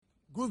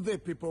Good day,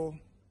 people.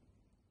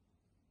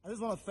 I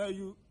just want to tell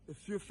you a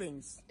few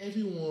things.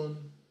 Everyone,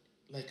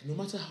 like, no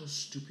matter how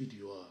stupid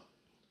you are,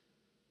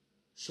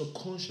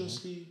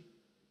 subconsciously,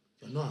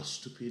 you're not as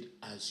stupid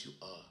as you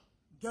are.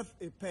 Get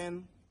a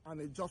pen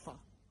and a jotter.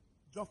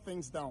 Jot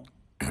things down.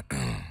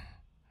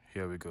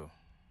 Here we go.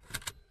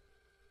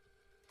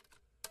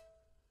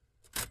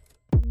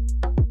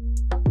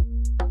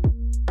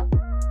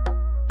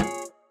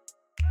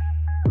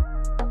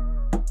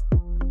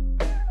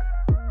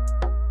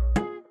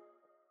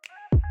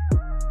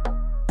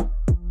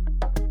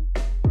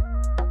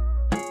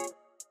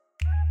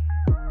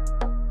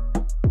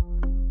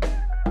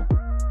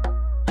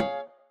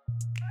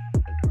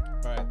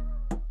 Alright.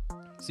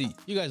 See,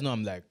 you guys know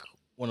I'm like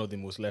one of the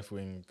most left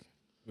wing.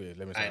 Wait,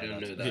 let me say I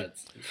don't know that.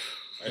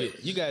 Wait,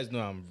 you guys know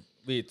I'm.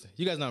 Wait,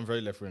 you guys know I'm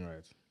very left wing,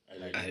 right?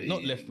 Like,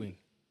 not left wing.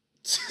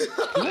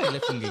 Like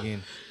left wing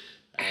again.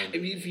 I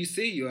mean, if you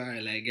say you are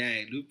like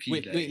guy, look,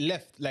 Wait,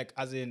 left. Like,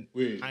 as in,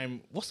 Wait.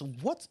 I'm.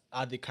 What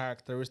are the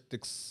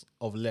characteristics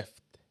of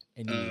left?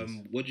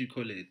 Anyways? what do you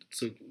call it?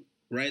 So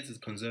right is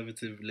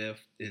conservative,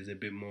 left is a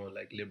bit more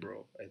like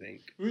liberal, I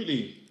think.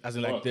 Really? As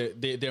in, like, Wow.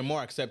 they're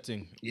more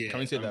accepting. Yeah, Can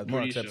we say I'm that?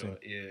 More pretty accepting. sure,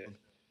 yeah.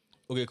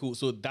 Okay, cool.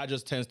 So that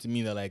just tends to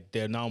mean that like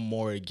they're now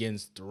more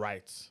against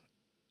right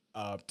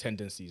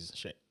tendencies.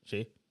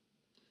 Shay?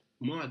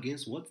 More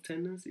against what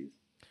tendencies?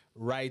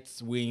 Right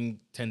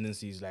wing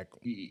tendencies, like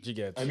you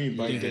get. I mean,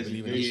 by think they his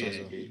believe in this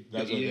definition, also. okay,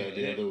 that's what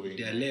the other way.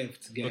 They're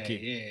left, guy. Okay.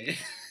 Yeah.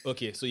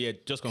 Okay, so yeah,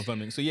 just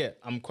confirming. So yeah,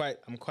 I'm quite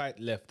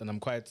left and I'm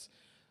quite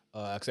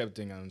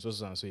accepting and so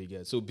you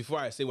get. So before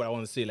I say what I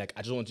want to say, like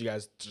I just want you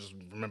guys to just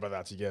remember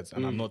that you get,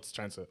 and I'm not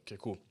trying to. Okay,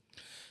 cool.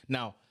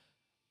 Now,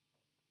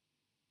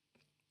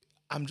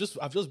 I've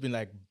just been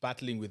like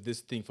battling with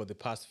this thing for the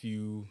past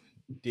few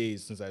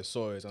days since I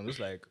saw it. I'm just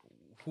like,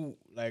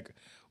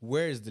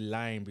 where is the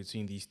line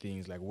between these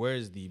things? Like, where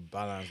is the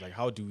balance? Like,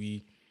 how do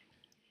we?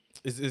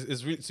 It's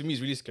really, to me,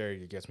 it's really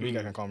scary. I guess maybe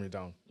I can calm me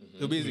down.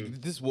 So basically,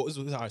 this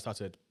is how I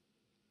started.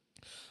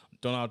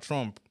 Donald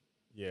Trump,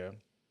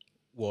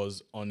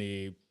 was on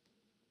a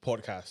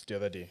podcast the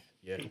other day.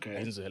 Yeah, Okay.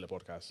 I listened to a hella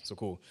podcast. So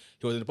cool.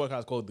 He was in a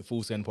podcast called the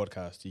Full Send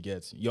Podcast. You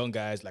get young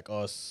guys like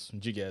us.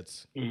 You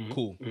get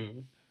cool.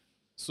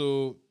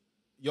 So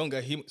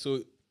younger him.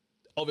 So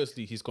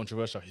obviously he's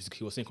controversial.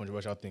 He was saying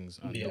controversial things,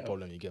 and no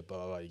problem. You get blah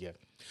blah blah. You get.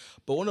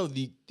 But one of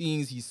the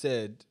things he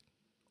said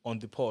on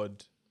the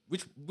pod,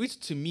 which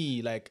to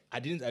me, like, I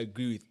didn't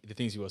agree with the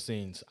things he was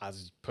saying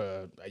as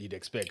per you'd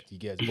expect. You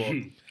get, but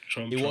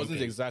Trump, it wasn't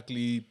trumping.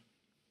 exactly.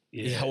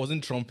 Yeah, I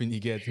wasn't trumping.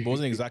 You get, it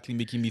wasn't exactly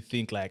making me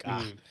think like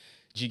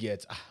you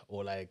get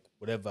or like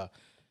whatever.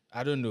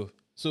 I don't know.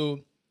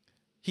 So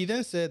he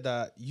then said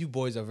that you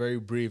boys are very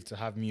brave to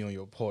have me on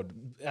your pod.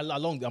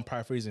 I'm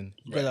paraphrasing.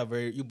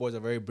 You boys are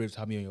very brave to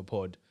have me on your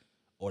pod,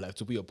 or like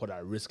to put your pod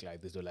at risk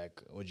like this. They're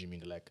like, what do you mean?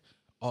 They're like,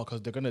 oh,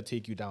 because they're gonna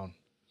take you down,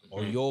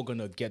 or you're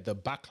gonna get the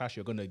backlash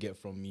you're gonna get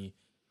from me.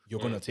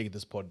 You're gonna take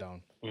this pod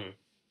down.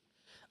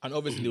 And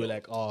obviously they were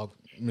like, oh,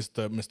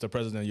 Mr.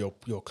 President, you're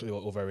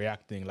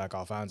overreacting, like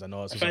our fans and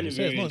all. I find it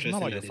very It's not interesting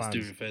about that your they still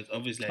fans. refer.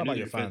 Obviously, I not know about they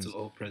your refer fans. to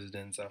all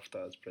presidents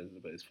after as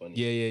president, but it's funny.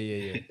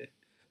 Yeah.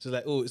 So it's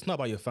like, oh, it's not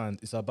about your fans.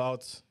 It's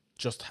about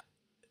just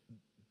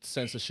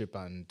censorship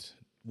and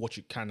what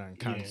you can and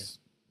can't.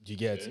 You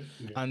get,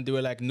 and they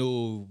were like,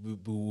 no,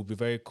 we'll be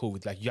very cool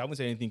with, like, you haven't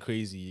said anything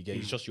crazy. You get,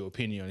 it's just your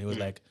opinion. He was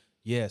like,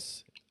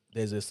 yes,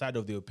 there's a side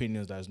of the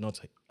opinions that is not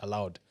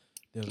allowed.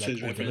 They was So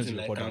it's they're going to referencing,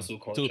 like, report down. cancel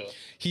So culture.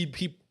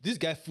 he this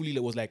guy fully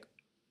was like,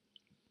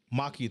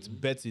 mark it,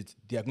 bet it,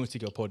 they are going to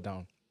take your pod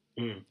down.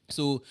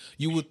 So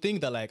you would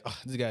think that like,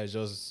 this guy is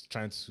just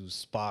trying to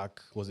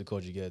spark, what's it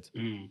called, you get.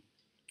 And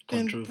bro,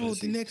 the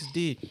Controversy. next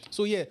day.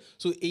 So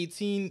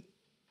 18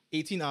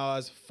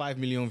 hours, 5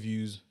 million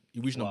views.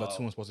 It reached number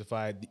 2 on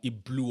Spotify.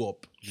 It blew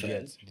up. You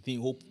Fair. get. The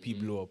thing, Hope P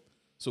blew up.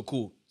 So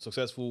cool.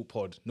 Successful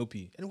pod. No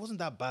P. And it wasn't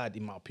that bad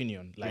in my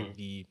opinion. Like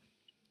it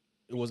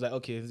was like,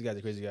 okay, this guy's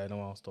a crazy guy,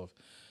 normal stuff.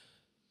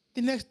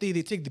 The next day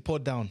they take the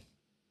pod down.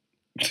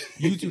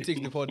 YouTube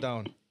takes the pod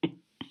down.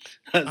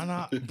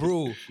 And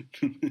bro,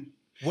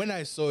 when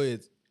I saw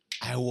it,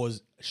 I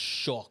was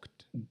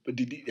shocked. But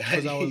did he?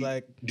 Because I was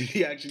like, did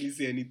he actually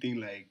say anything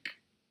like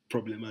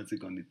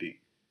problematic on the thing?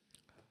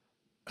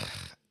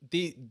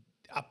 they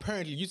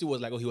apparently YouTube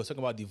was like, oh, he was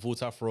talking about the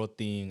voter fraud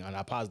thing, and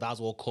that's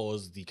what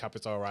caused the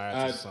Capitol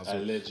riots. So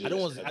Alleged. I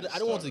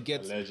don't want to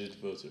get alleged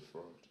voter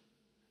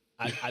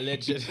fraud.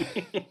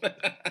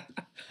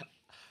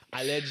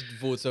 alleged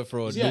voter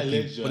fraud. Yeah,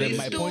 alleged. But then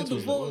my Stole point the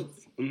was vote.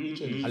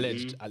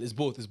 alleged. It's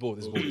both. It's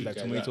like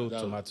tomato.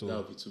 That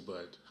would be too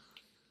bad.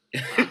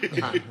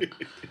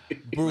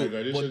 Bro, My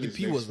graduation but the is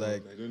P next was month.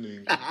 like, I don't know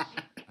English.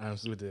 I'm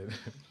so dead.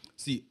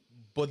 See,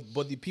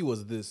 but the P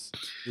was this.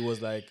 It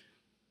was like,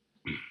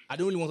 I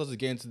don't really want us to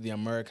get into the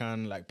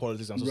American like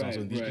politics and so Right,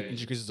 and the right.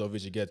 intricacies of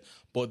it you get.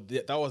 But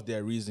that was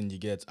their reason you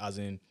get, as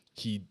in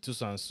he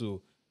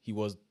he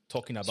was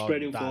talking about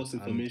Spreading that false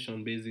and-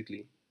 information,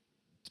 basically.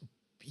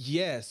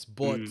 Yes,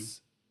 but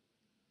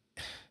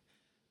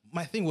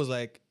my thing was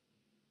like,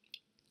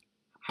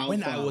 How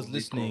when far I was have they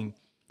listening,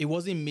 it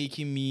wasn't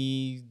making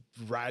me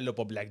rile up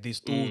or be like they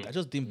stole. I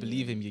just didn't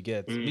believe him. You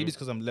get maybe it's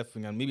because I'm left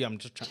wing and maybe I'm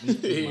just trying to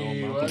put my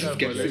own mouth. Why on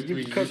not it. for left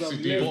wing? Because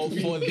I'm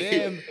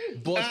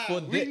left. But for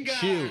them,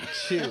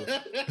 chill.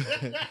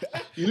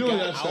 You know what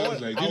that I sounds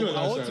want- like? I- You know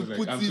I what want that to sounds like?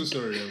 put I'm it- so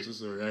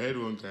sorry. I heard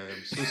one guy.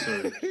 I'm so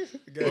sorry.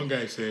 One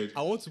guy said,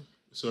 I want to.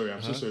 sorry,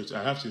 I'm so sorry.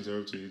 I have to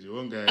interrupt you. The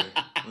one guy,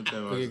 one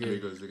time I was in Okay.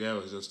 Lagos, the guy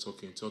was just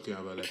talking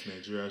about like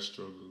Nigeria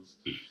struggles.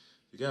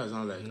 The guy was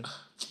now like,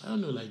 I don't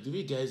know, like the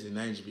way guys in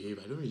Nigeria behave,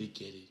 I don't really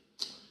get it.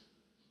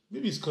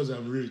 Maybe it's because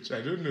I'm rich.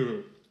 I don't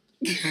know.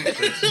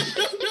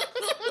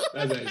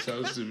 That's how it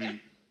sounds to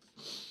me.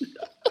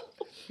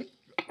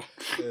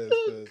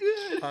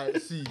 All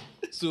right, see.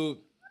 So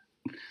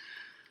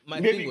my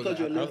Maybe thing was because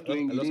you're I left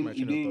wing, lost my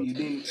you train of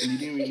didn't thought.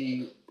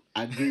 really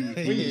agree with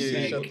When him. you Yeah,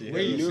 say, shut the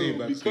when you hell say up.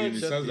 back Because- to him, it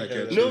sounds like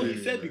you're No, trolling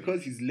he said him,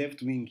 because he's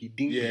left wing, he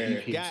didn't Yeah. believe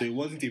him, Guy- so it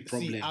wasn't a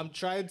problem. See, I'm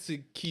trying to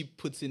keep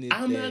putting it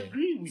I'm there.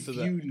 agreeing with so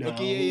that- you now.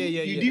 Okay,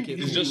 yeah. You didn't okay.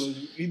 believe It's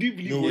just- you didn't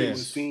believe No, what he yes.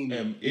 was saying.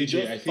 You AJ,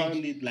 just I think-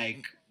 found it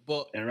like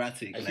But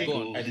erratic. I Like, think,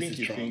 oh, I this think is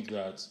you Trump. think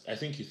that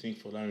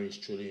Folarin is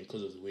trolling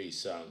because of the way he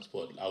sounds,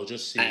 but I'll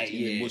just say it in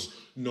Yeah. the most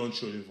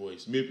non-trolling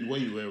voice. Maybe what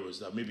you heard was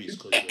that maybe it's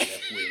because you're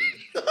left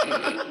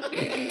wing.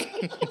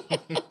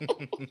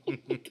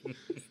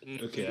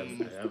 Okay, I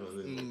have a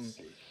little bit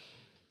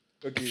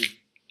to say.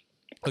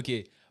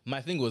 okay,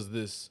 my thing was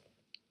this.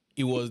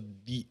 It was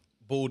the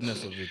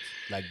boldness of it.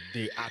 Like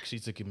they actually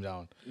took him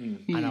down.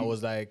 And I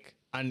was like,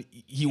 and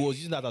he was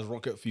using that as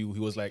rocket fuel. He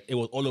was like, it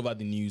was all over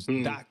the news.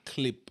 That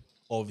clip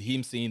of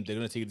him saying they're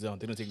gonna take this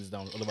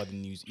down, all over the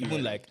news.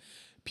 Even like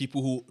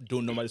people who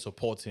don't normally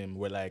support him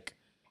were like,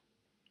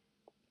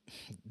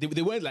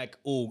 they weren't like,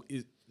 oh,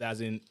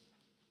 as in,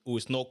 oh,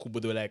 it's not cool,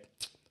 but they were like,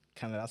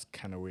 that's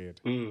kind of weird.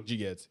 Do you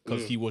get?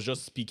 Because he was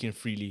just speaking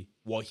freely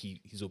what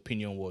his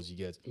opinion was. You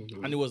get?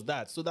 And it was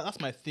that. So that's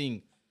my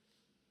thing.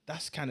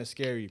 That's kind of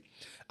scary,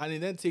 and it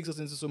then takes us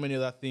into so many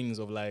other things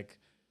of like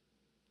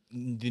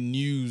the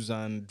news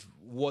and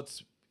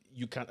what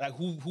you can like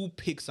who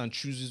picks and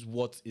chooses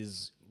what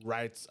is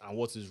right and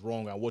what is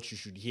wrong and what you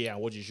should hear and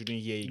what you shouldn't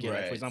hear. You get? Like,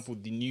 for Right. example,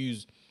 the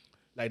news.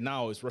 Like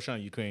now it's Russia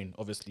and Ukraine,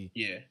 obviously.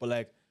 Yeah. But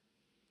like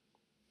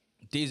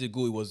days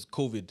ago it was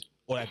COVID,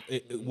 or like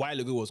a while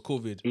ago it was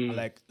COVID, and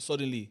like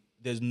suddenly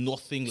there's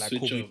nothing like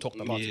Switch COVID up, talked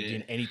about yeah.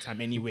 again, anytime,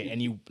 anywhere,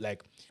 any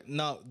like.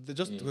 Now,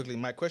 just quickly,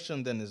 my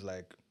question then is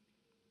like,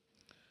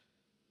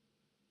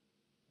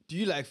 do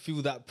you like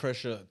feel that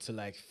pressure to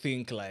like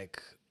think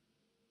like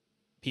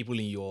people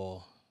in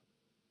your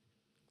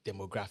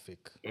demographic?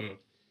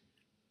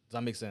 Does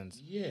that make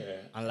sense? Yeah.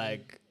 And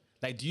like,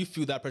 do you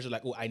feel that pressure?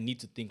 Like, oh, I need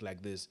to think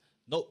like this.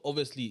 Not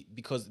obviously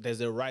because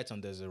there's a right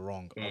and there's a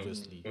wrong,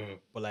 obviously.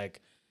 But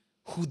like,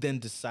 who then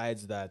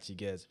decides that? You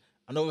get?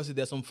 And obviously,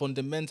 there's some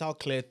fundamental,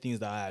 clear things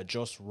that are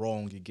just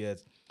wrong. You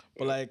get?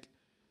 But like,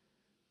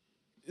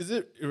 is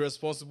it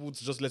irresponsible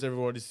to just let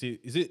everybody say?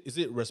 Is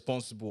it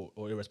responsible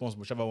or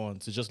irresponsible, whichever one,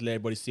 to just let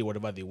everybody say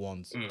whatever they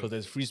want? Because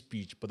there's free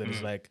speech, but then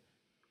it's like,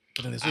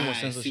 but then there's so much I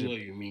see censorship. what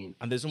you mean.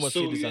 And there's so much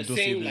So say this you're and don't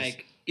say saying this.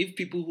 like if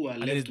people who are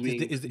then left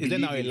wing is there believe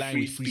now a in line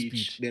free with free speech,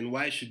 speech? then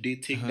why should they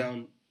take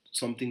down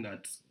something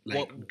that's like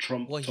What-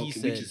 Trump what he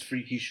talking, which said. is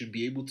free? He should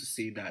be able to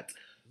say that,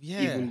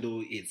 Yeah. even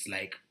though it's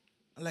like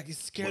Like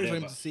it's scary for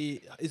him Whatever. to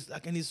say. It's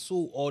like, and it's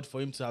so odd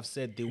for him to have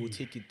said they will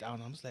take it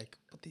down. I'm just like,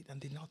 but they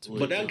not.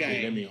 But that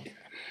guy-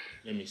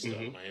 Let me start.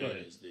 My own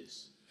is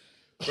this.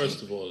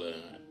 First of all,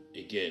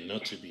 again,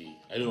 not to be.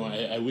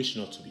 I wish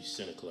not to be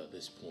cynical at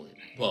this point,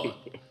 but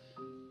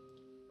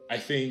I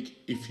think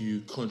if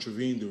you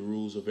contravene the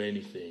rules of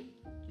anything,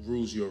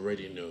 rules you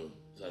already know,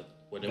 that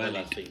whatever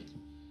Valid. that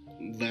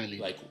thing, valid.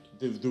 like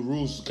the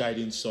rules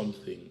guiding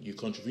something, you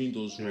contravene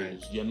those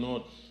rules. Right.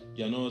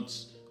 You're not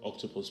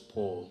Octopus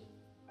Paul,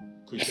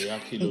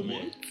 Kushiyaki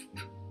Lome,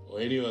 or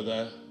any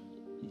other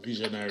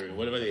visionary,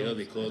 whatever the hell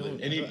they call them.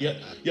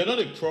 You're not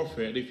a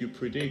prophet if you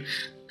predict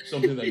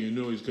something that you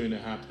know is going to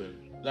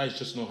happen. That's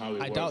just not how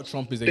it I works. doubt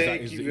Trump is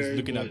Thank is you very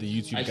looking at much.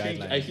 the YouTube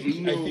guidelines. I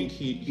think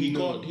he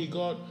No.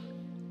 got.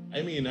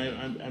 I mean,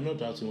 I'm not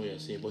doubting what you're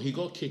saying, but he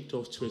got kicked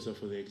off Twitter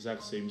for the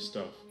exact same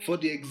stuff. For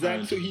the exact,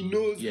 And- so he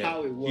knows Yeah,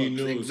 how it works. he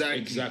knows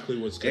exactly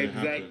what's going to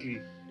Exactly.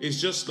 happen.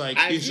 It's just like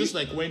I it's just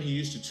think- like when he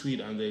used to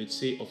tweet and they'd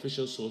say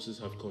official sources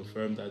have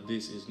confirmed that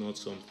this is not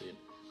something.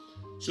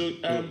 So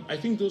I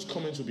think those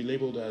comments will be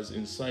labeled as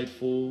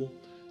insightful,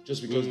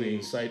 just because they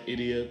incite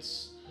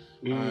idiots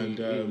and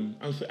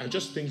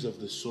just things of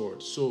the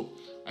sort. So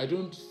I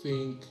don't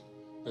think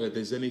that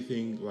there's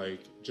anything like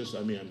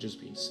I'm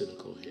just being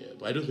cynical here,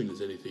 but I don't think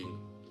there's anything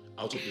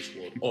out of this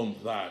world on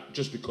that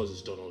just because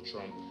it's Donald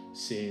Trump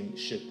saying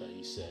shit that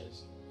he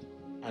says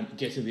and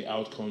getting the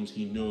outcomes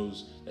he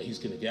knows that he's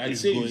gonna get. I'd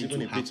It's say going it's even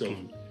to a bit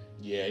happen. of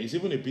it's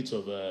even a bit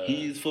of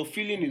He is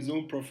fulfilling his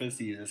own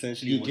prophecy. Is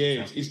essentially you what get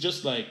happening. it's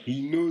just like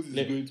He knows it's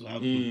let- going to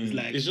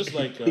happen. it's just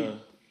like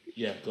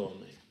yeah, go on,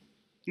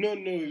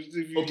 man. no.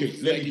 If you, Okay,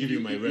 it's let like me if give you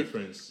my if-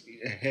 reference.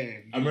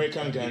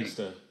 American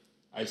Gangster.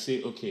 I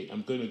say, okay,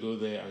 I'm going to go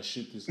there and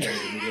shoot this guy in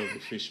the middle of the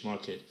fish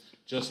market,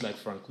 just like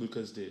Frank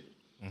Lucas did,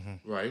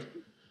 right?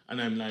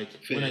 And I'm like,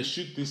 when I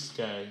shoot this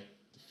guy,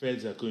 the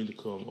feds are going to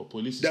come or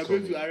police is They're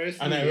going coming. to arrest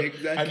and me,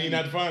 And in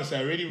advance,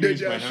 I already They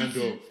raised my just hand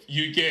shoot up.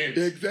 You get.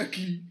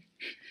 Exactly.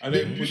 And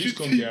then police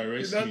come, they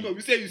arrest me.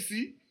 You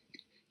say,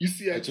 you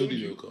see, I told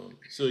you they'll come.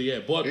 So yeah,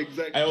 but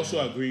Exactly. I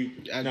also agree.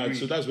 Now, Agree.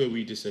 so that's where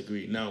we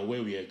disagree. Now,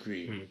 where we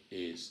agree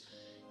is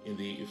in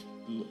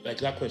like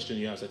that question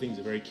you asked. I think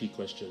it's a very key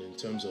question in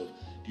terms of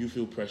do you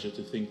feel pressure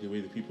to think the way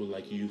the people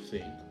like you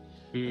think?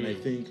 And I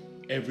think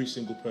every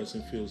single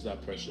person feels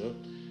that pressure.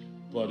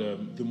 But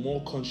the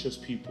more conscious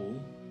people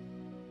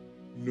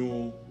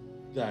know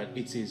that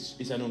it's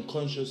an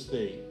unconscious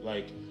thing.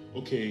 Like,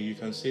 okay, you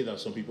can say that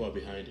some people are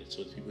behind it.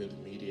 So the people in the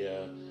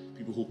media,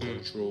 people who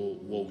control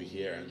what we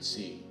hear and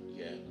see,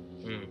 yeah.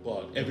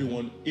 But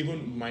everyone,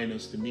 even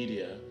minus the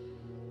media,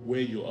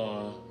 where you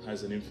are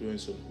has an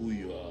influence on who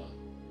you are.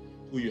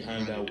 Who you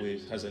hang out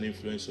with has an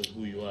influence on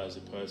who you are as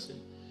a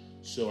person.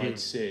 So I'd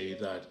say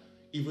that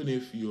even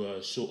if you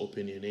are so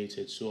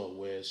opinionated, so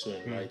aware, so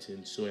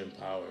enlightened, so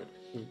empowered,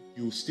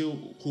 you still,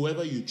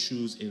 whoever you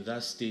choose in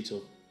that state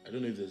of, I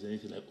don't know if there's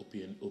anything like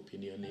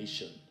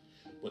opinionation,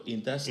 but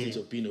in that state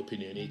of being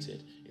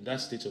opinionated, in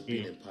that state of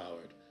being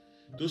empowered,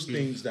 those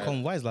things that...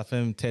 Why is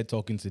Lafemme TED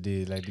talking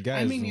today? Like, the guy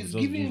I mean, is he's just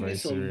being giving very me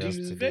serious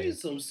today.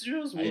 some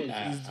serious words.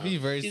 He's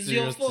being very It's your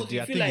serious fault. today.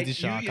 You I feel think like this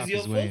shower cap it's your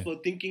is fault wearing. for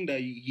thinking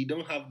that you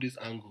don't have this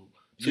angle.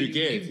 You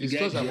get, it's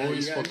because I'm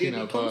always fucking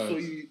about...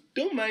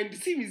 Don't mind.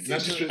 See me, National-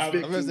 disrespect.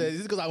 I'm gonna say, this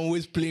is because I'm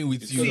always playing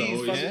with It's you. because I'm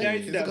It's always-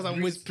 familiarity It's that because I'm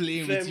always breeds-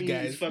 playing with you Femi,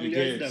 guys. It's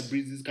familiarity You get. that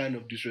breeds this kind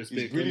of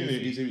disrespect. It's breeding,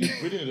 honestly. it's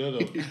breeding a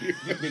lot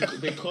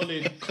of... they call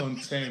it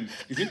contempt.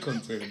 Is it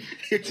contempt?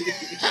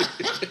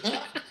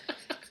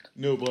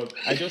 No, but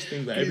I just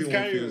think that Please everyone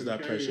carry feels on,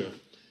 that carry pressure. on.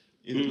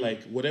 It's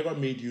like whatever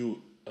made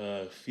you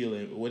feel,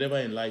 whatever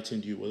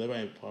enlightened you, whatever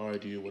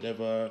empowered you,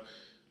 whatever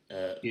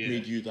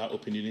made you that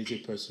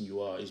opinionated person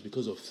you are, is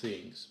because of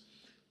things.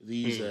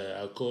 These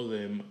I'll call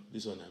them.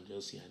 This one I'm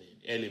just saying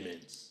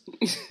elements.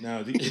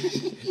 Now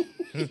these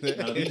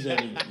now these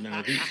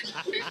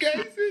You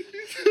guys said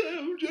this.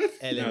 I'm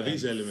just. now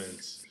these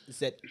elements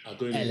Said are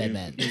going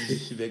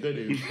to they're going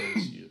to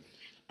influence you.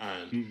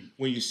 And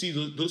when you see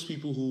those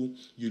people who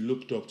you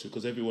looked up to,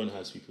 because everyone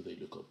has people they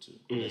look up to,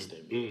 unless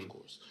they're me, of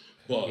course.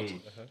 But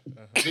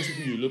those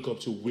people you look up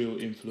to will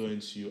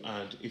influence you.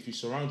 And if you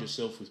surround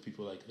yourself with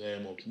people like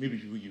them, or maybe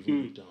people you've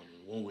looked down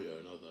in one way or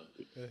another,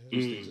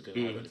 those things are going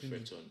to have an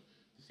effect on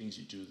the things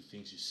you do, the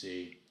things you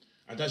say.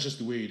 And that's just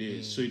the way it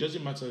is. So it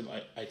doesn't matter,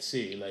 I'd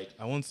say, like...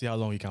 I won't see how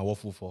long you can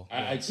waffle for.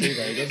 I'd say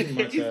that it doesn't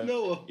matter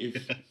No. if...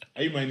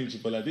 Are you minding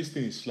Chipola? This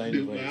thing is flying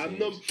over his I'm head.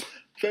 not.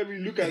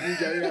 Femi, look at me,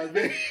 Jerry.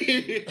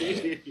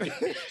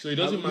 So it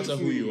doesn't I'm matter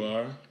who listening. you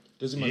are.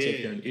 Doesn't matter if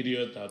Yeah. you're an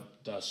idiot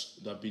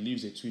that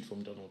believes a tweet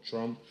from Donald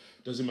Trump.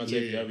 Doesn't matter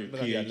if you have a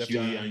But you're left PhD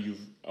wing. and you've...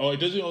 Or it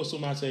doesn't also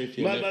matter if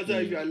you're No left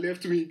matter if wing. you are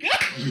left wing.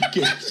 You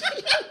get...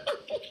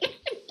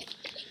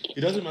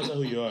 It doesn't matter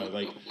who you are.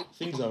 Like,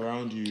 things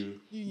around you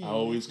are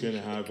always going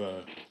to have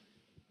an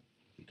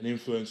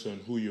influence on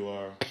who you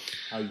are,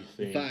 how you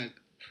think. Fact.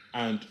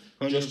 And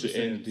just to 100%.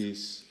 end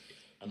this,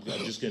 I'm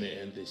just going to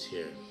end this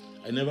here.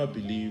 I never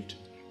believed,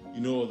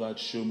 all that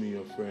show me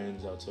your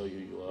friends, I'll tell you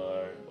you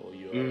are, or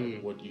you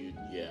are what you...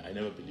 Yeah, I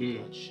never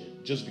believed that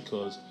shit. Just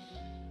because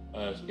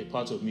a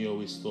part of me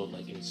always thought,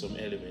 like, in some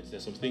elements,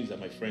 there's some things that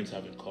my friends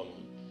have in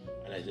common.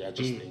 And I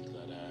just think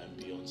that I'm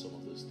beyond some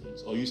of those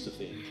things, or used to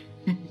think.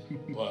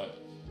 But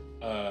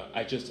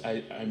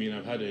I mean,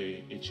 I've had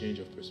a change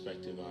of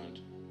perspective, and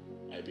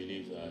I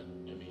believe that,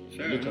 if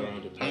you look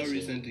around the person... How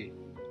recently?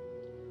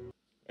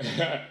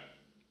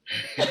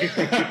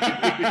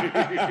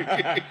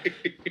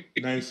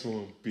 Nice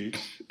one, bitch.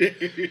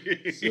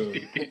 So,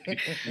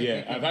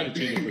 yeah, I've had a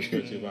change of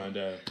perspective,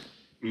 and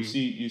you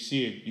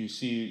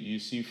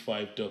see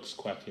 5 ducks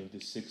quacking, the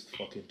 6th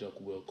fucking duck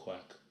will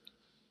quack.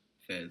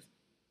 Fairs.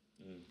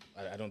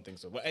 I don't think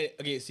so. But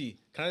okay, see,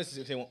 can I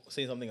just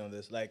say something on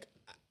this? Like,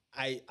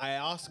 I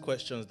ask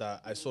questions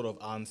that I sort of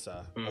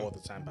answer all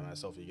the time by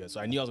myself. You get, so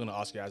I knew I was gonna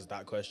ask you guys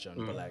that question,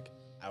 but like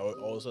I would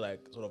also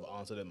like sort of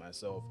answered it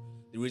myself.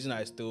 The reason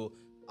I still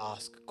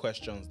ask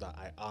questions that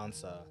I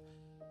answer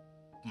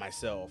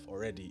myself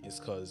already is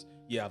because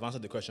I've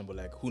answered the question, but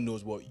like who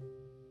knows what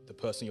the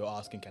person you're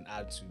asking can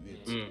add to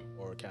it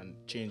or can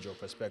change your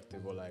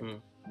perspective or like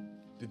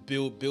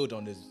build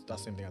on this that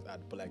same thing as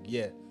that. But like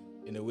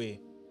in a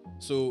way.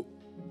 So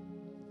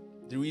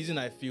the reason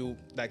I feel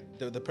like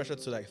the pressure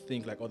to like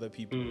think like other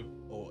people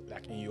or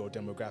like in your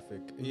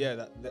demographic,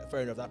 that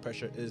fair enough, that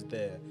pressure is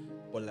there.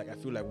 But like I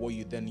feel like what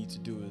you then need to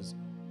do is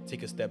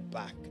take a step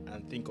back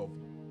and think of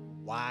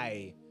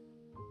why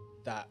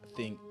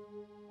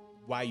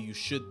you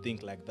should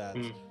think like that.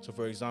 So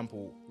for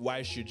example,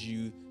 why should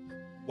you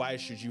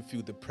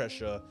feel the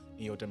pressure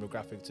in your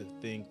demographic to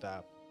think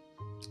that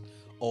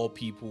all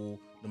people,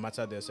 no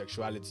matter their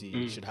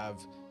sexuality, should have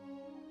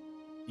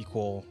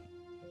equal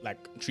like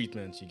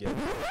treatment, you get,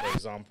 for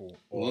example,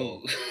 or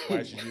Whoa. I'm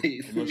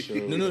not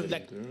sure. no,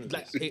 like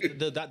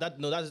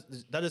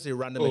that is a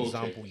random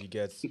example you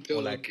get,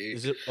 or like Okay.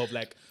 is it of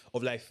like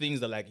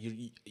things that like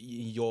you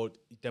in your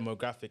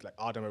demographic, like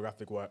our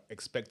demographic, were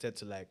expected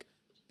to like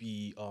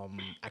be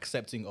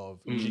accepting of,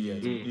 you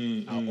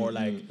get? Or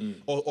like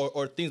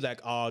or things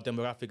like our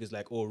demographic is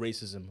like, oh,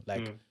 racism,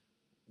 like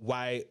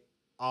why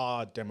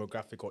our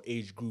demographic or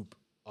age group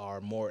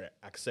are more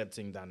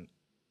accepting than,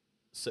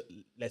 so,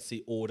 let's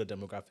say, older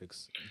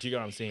demographics. Do you get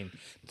what I'm saying?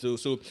 So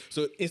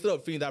instead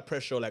of feeling that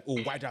pressure, like, oh,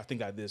 why do I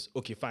think like this?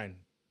 Okay, fine,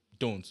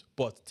 don't.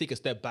 But take a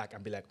step back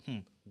and be like,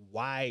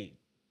 why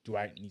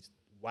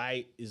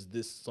is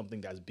this something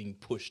that's being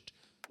pushed?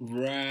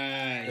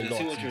 Right, I lot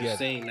see what to you're get.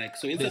 saying. Like,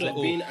 so instead There's of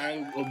like, being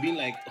angry or being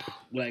like,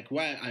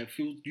 why I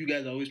feel you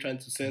guys are always trying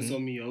to censor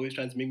me, you're always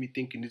trying to make me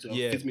think you need to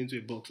fit me into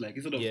a box. Like,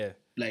 instead of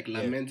like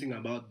lamenting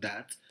about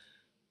that,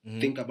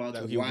 think about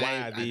Like, okay,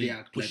 why are they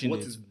pushing like,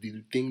 what it? is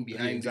the thing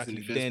behind this in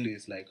the first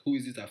place? Like, who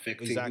is it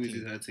affecting? Who is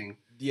it hurting?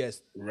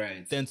 Yes.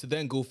 Right.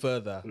 Then go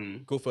further.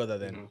 Go further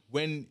then.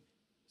 When,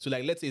 so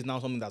like, let's say it's now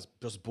something that's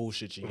just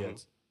bullshit, you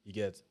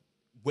get.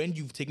 When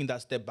you've taken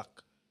that step back,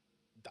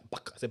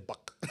 I said back.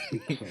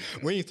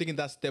 When you're taking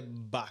that step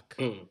back,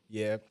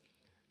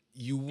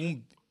 you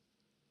won't,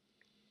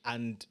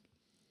 and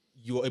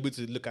you're able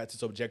to look at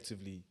it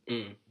objectively.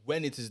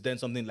 When it is then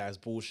something like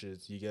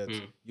bullshit, you get,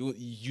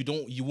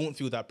 you won't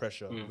feel that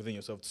pressure within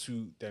yourself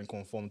to then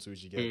conform to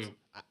it, you get.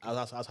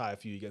 That's how I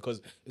feel, you get,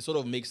 because it sort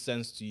of makes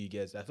sense to you,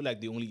 get. I feel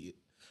like the only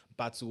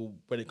battle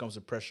when it comes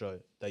to pressure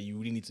that you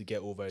really need to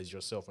get over is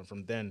yourself, and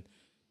from then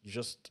you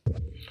just.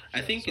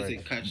 I think it's a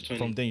catch-22.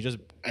 From then you just.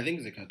 I think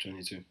it's a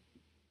catch-22.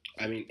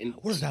 I mean,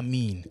 what does that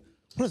mean?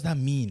 What does that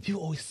mean?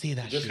 People always say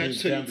that. Just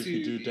shit. damned if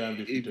you do, damned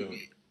if you don't.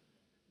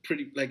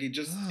 Pretty like it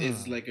just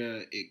is like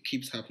it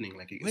keeps happening.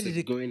 Like it's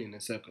like going in a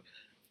circle.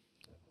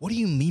 What do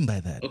you mean by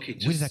that? Okay,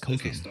 where did that come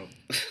from?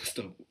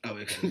 Stop.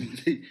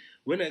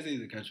 When I say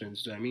it's a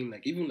catch-22, I mean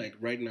like even like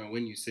right now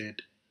when you said,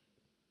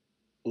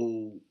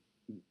 "Oh,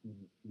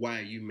 why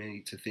are you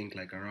made to think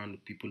like around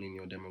people in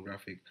your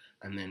demographic?"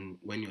 And then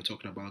when you're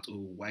talking about,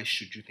 "Oh, why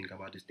should you think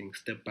about this thing?"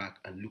 Step back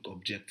and look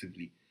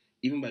objectively.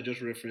 Even by just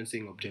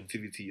referencing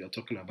objectivity, you're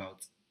talking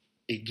about,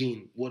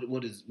 again, what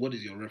is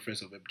your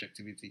reference of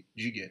objectivity?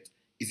 Do you get?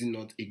 Is it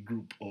not a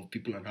group of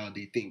people and how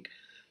they think?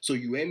 So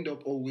you end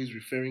up always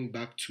referring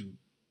back to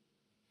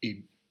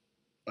an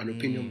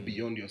opinion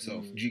beyond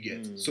yourself. Do you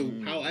get? So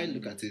how I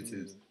look at it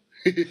is,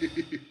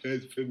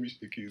 Femi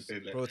shaking his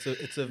head like, bro,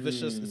 it's a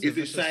vicious. It's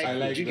a cycle. I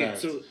like do you that.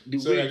 get? So the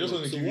So way I just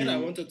want to give what you I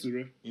wanted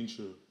to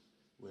intro.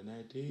 When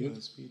I day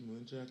on speed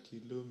 100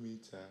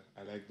 kilometer,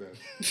 I like that.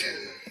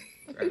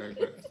 I like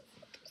that.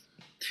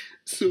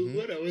 So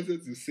what I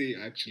wanted to say,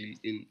 actually,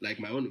 in like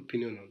my own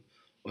opinion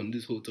on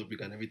this whole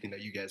topic and everything that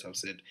you guys have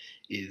said,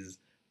 is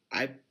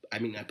I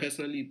mean I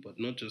personally, but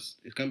not just,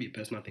 it can be a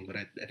personal thing, but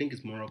I think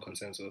it's moral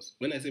consensus.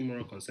 When I say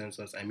moral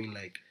consensus, I mean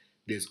like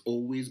there's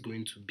always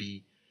going to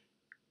be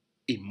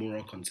a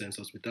moral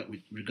consensus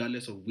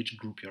regardless of which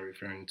group you're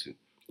referring to.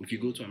 If you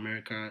go to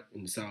America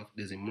in the South,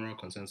 there's a moral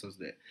consensus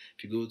there.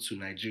 If you go to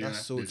Nigeria,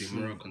 there's a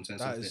moral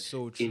consensus there.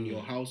 So true. In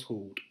your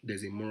household,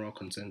 there's a moral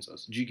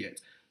consensus. Do you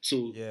get?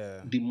 So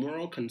the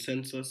moral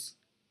consensus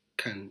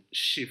can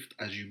shift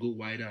as you go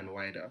wider and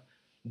wider,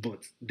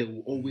 but there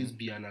will always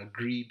be an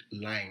agreed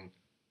line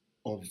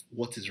of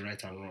what is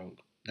right and wrong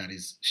that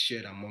is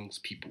shared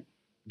amongst people.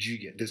 Do you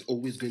get? There's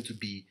always going to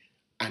be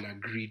an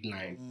agreed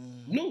line.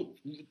 No,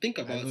 think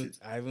about it.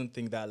 I even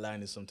think that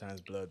line is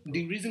sometimes blurred. Bro.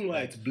 The reason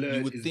why it's blurred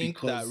you would is think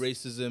because that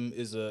racism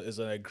is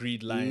an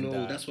agreed line.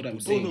 No, that's what I'm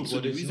saying. So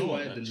the reason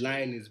why the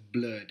line is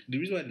blurred,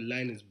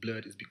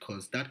 is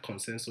because that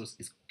consensus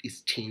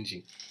is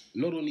changing.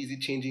 Not only is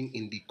it changing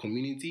in the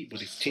community, but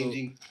it's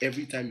changing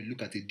every time you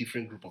look at a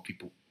different group of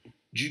people.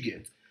 Do you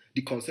get?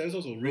 The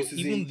consensus of racism.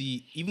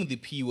 Even the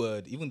P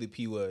word.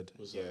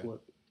 What's that?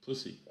 What?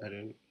 Pussy. I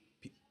don't.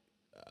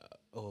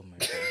 Oh my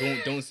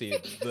god! Don't say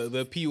it.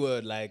 The P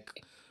word, like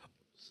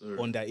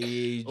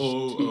underage.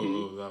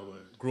 Oh, that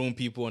word. Grown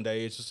people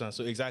underage.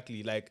 So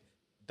exactly, like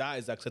that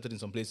is accepted in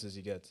some places.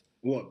 You get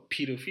what?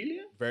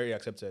 Pedophilia? Very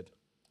accepted.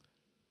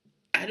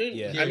 I don't.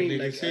 Yeah. I mean, they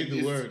like say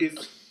the word.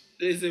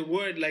 It's a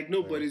word like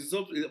no, but it's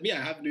so. Me,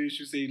 I have no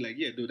issue saying like,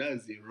 yeah, no,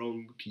 that's a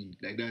wrong P.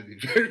 Like that's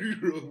a very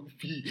wrong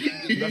P.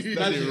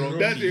 That's a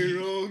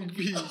wrong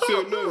P.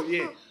 So no,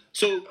 yeah.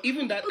 So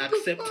even that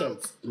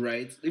acceptance,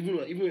 right? Even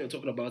when you're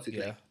talking about it,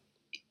 like.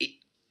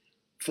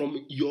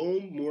 From your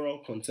own moral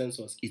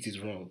consensus, it is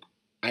wrong.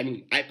 I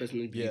mean, I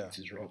personally believe it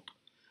is wrong.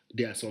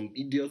 There are some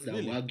idiots that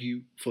will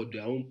argue for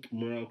their own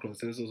moral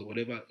consensus or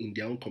whatever in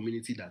their own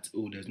community that,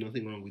 oh, there's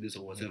nothing wrong with this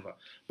or whatever.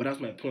 But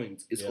that's my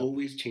point. It's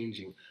always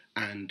changing.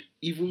 And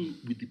even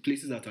with the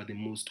places that are the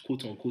most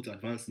quote-unquote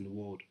advanced in the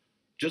world,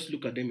 just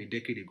look at them a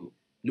decade ago.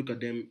 Look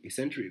at them a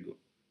century ago.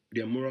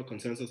 Their moral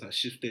consensus has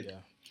shifted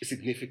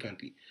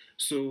significantly.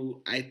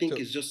 So I think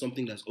it's just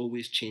something that's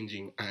always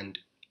changing. And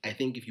I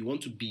think if you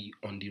want to be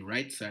on the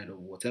right side of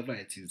whatever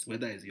it is,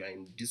 whether it's you are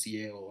in this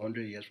year or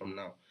 100 years from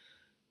now,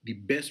 the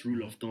best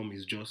rule of thumb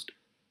is just,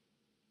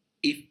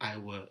 if I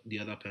were the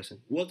other person,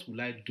 what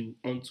will I do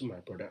unto my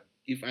brother?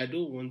 If I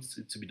don't want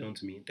it to be done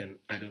to me, then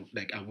I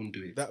won't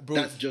do it.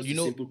 That's just a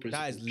simple principle.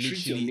 That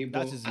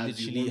is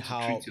literally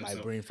how my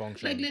brain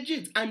functions. Like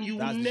legit. And you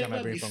will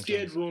never be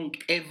scared wrong,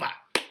 ever.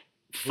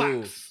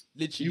 Bro, Facts.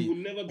 literally. You will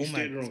never be Oh my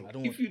steered God, wrong. I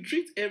don't If you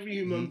treat every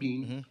human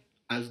being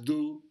as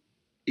though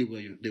they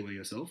were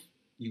yourself,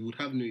 you would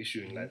have no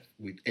issue in life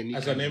with any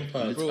As kind an of empath,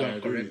 political I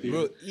agree with you.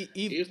 correctness. Bro,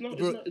 It's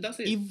not. That's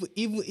it.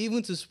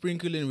 Even to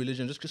sprinkle in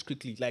religion, just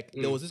quickly, like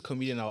there was this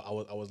comedian I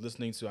was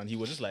listening to, and he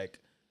was just like,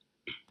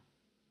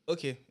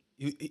 okay,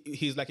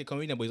 he's like a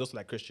comedian, but he's also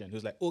like Christian. He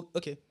was like, oh,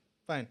 okay,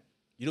 fine,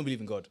 you don't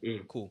believe in God,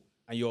 cool,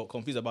 and you're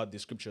confused about the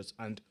scriptures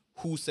and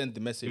who sent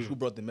the message, who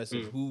brought the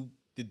message, who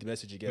did the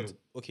message. You get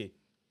okay,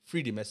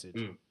 free the message.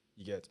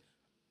 You get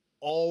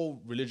all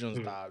religions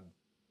that are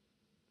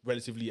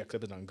relatively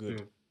accepted and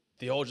good.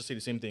 They all just say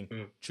the same thing: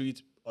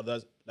 treat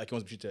others like you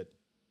want to be treated.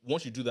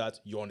 Once you do that,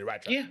 you're on the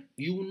right track. Yeah,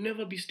 you will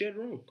never be steered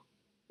wrong.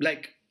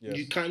 Like Yes.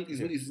 you can't.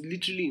 It's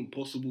literally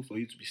impossible for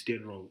you to be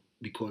steered wrong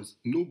because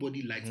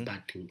nobody likes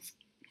bad things.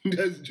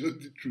 That's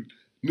just the truth.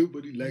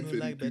 Nobody likes no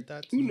like anything.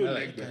 better Who things? no I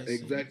like like that? that.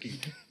 Exactly.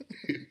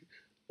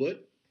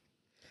 What?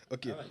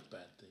 Okay, I like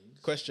bad things.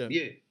 question.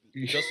 Yeah.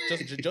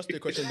 Just a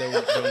question. Then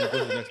we'll go to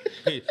the next.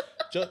 Hey,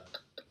 just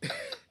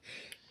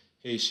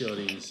Hey,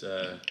 shorties.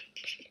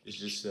 It's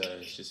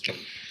just me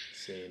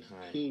saying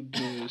hi. Oh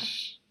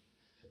gosh.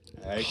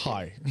 I like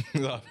hi,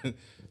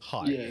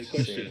 hi. Yeah. saying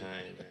Question.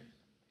 hi,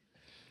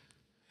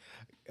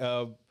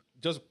 man.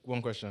 Just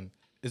one question: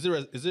 Is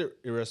it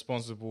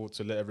irresponsible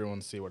to let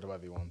everyone say whatever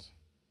they want?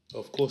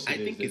 Of course, I it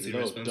is. think There's it's a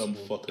lot of dumb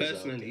irresponsible. fuckers out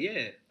Personally,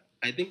 there. yeah.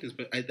 I think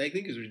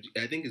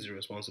it's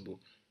irresponsible.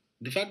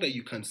 The fact that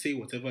you can say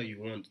whatever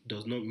you want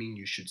does not mean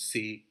you should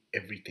say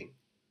everything.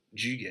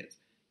 Do you get?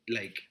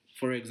 Like,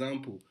 for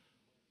example,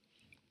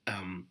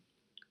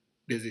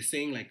 there's a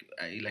saying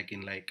like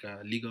in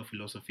legal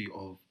philosophy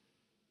of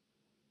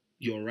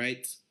your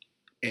right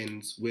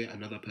ends where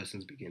another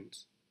person's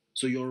begins.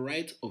 So your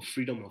right of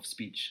freedom of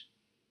speech,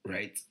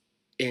 right,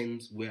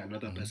 ends where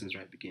another person's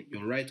right begins.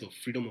 Your right of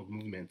freedom of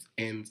movement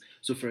ends.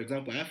 So for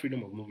example, I have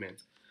freedom of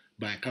movement,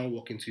 but I can't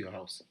walk into your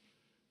house.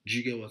 Do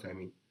you get what I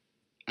mean?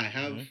 I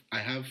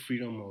have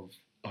freedom of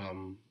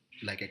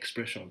like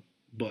expression,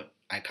 but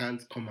I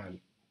can't come and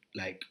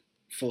like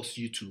force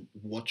you to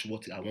watch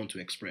what I want to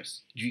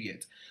express. Do you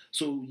get?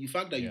 So the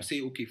fact that you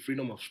say, okay,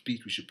 freedom of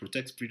speech, we should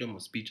protect freedom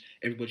of speech,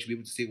 everybody should be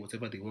able to say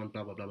whatever they want,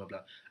 blah, blah, blah, blah, blah.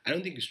 I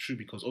don't think it's true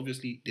because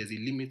obviously there's a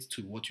limit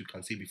to what you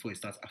can say before it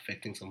starts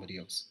affecting somebody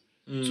else.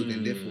 So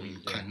then therefore you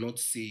cannot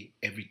say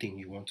everything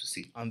you want to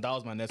say. And that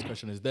was my next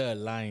question: Is there a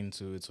line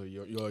to it? So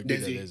you're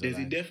There's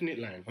a definite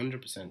line,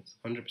 100%.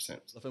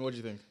 Stephen, what do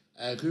you think?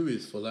 I agree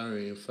with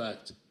Folari. In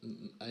fact,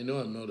 I know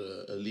I'm not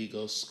a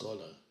legal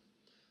scholar,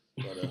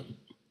 but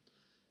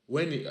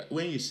when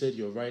you said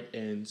your right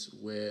ends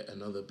where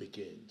another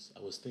begins,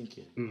 I was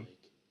thinking like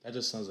that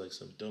just sounds like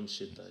some dumb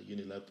shit that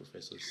Unilag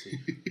professors say.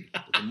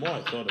 But the more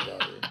I thought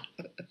about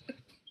it,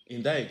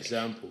 in that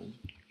example,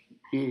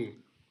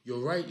 you're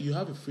right. You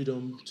have a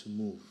freedom to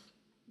move,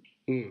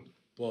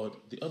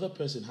 but the other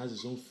person has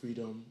his own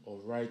freedom or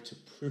right to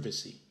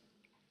privacy.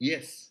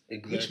 Yes,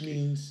 exactly. Which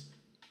means,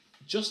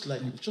 just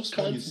what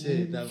you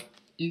said, that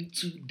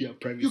into their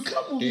privacy. you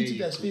can't move into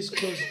their space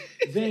because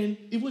then,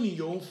 even in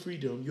your own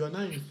freedom, you are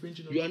now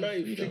infringing on You are their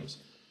now freedoms.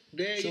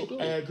 There you So go.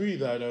 I agree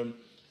that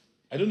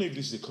I don't know if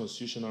this is a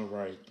constitutional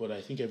right, but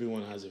I think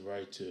everyone has a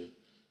right to,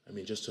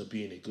 just to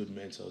be in a good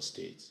mental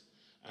state.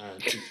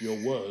 And if your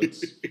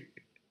words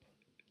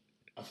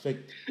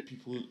affect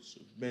people's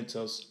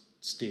mental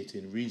state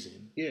in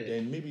reason,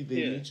 then maybe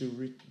they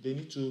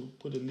need to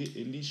put a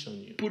leash on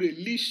you. Put a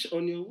leash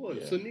on your words.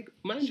 Yeah. So nigga,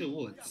 mind your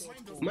words.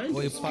 Mind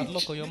Or your a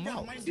padlock speech. on your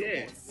mouth?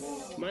 Yeah.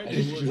 Mind I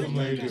your need words. you to and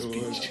mind your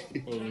your words.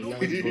 speech. Oh, last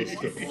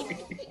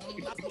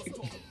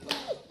bus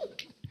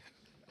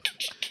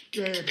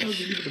Yeah, I can't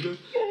believe it.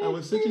 I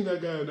was searching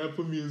that guy on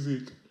Apple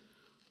Music.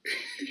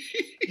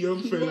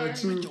 Young fella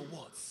too. Mind your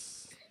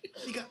words.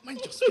 Nigga, mind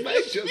your speech.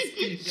 Mind your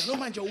speech. You don't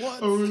mind your words.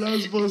 Oh,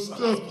 last bus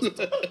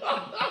stop.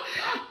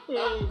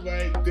 Oh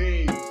my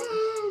days.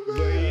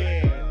 But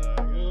yeah.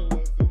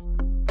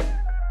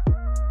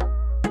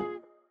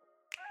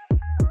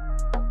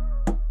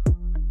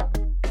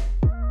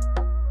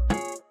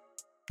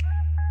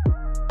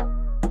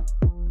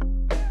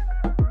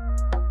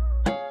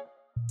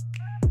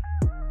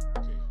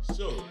 Okay,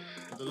 so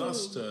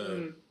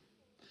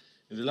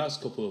in the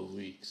last couple of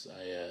weeks,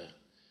 I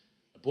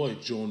bought a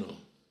journal,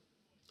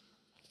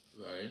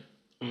 right?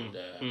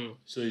 And,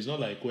 so it's not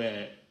like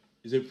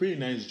it's a pretty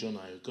nice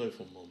journal. I got it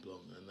from Mont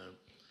Blanc,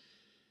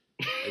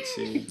 and I'd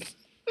say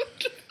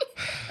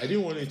I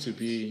didn't want it to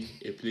be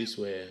a place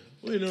where,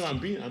 I'm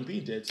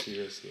being dead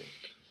serious here.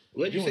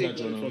 Where did you say You you want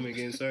got that it journal? from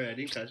again? Sorry, I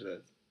didn't catch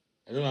that.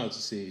 I don't know how to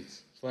say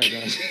it. Find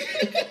out.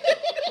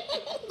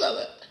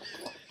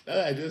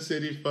 Now I just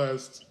said it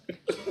fast.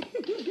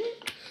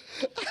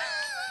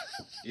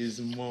 Is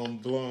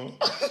Mont Blanc.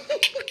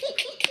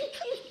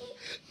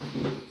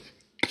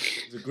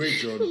 It's a great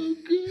journal.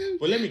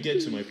 But let me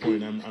get to my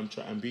point.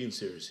 I'm being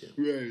serious here.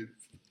 Right.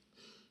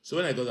 So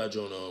when I got that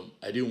journal,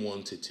 I didn't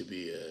want it to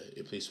be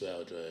a place where I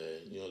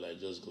would,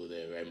 just go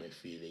there, write my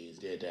feelings,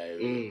 their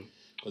diary.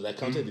 Because I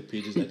counted the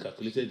pages, I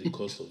calculated the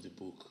cost of the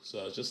book. So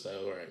I was just like,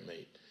 all right,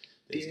 mate,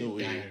 there's no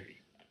way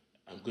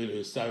I'm going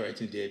to start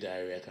writing Dear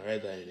Diary. I can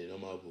write that in a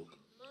normal book.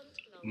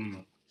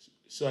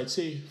 So I'd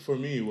say for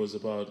me it was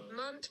about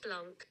Mont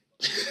Blanc.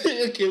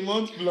 okay,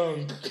 Mont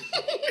Blanc.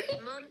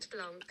 Mont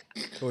Blanc.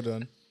 Hold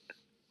on.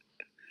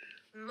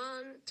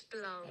 Mont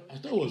Blanc. I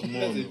thought it was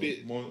That's a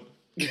bit- Mon.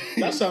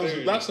 That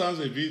sounds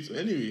a bit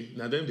anyway.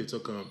 Now then they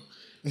talk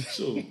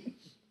So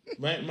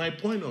my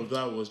point of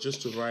that was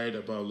just to write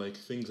about like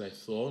things I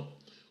thought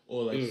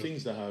or like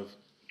things that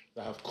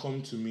have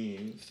come to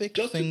me. Thick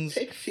Just things, to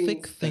take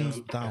thick things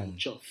and down.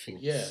 jot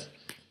things. Yeah.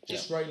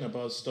 Just writing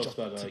about stuff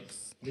that like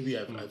things. maybe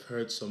I've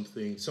heard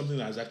something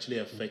that has actually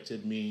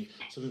affected me,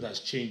 something that's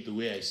changed the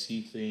way I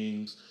see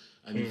things,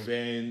 an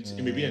event.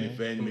 It may be an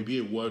event, it may be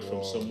a word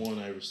from someone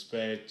I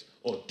respect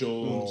or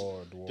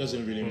don't.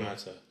 Doesn't really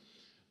matter.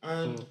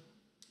 And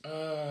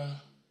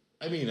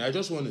I mean, I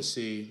just want to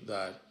say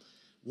that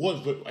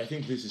I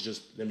think this is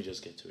just, let me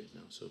just get to it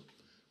now. So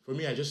for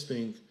me, I just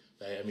think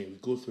that, I mean, we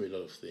go through a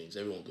lot of things.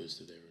 Everyone goes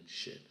through their own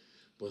shit.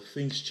 But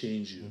things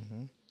change you.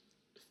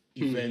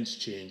 Events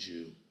change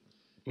you.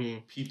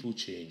 People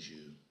change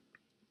you.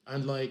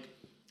 And like,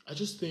 I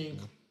just think,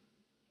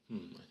 I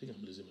think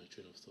I'm losing my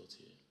train of thought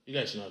here. You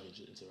guys should not have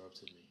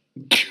interrupted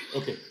me.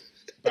 Okay,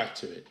 back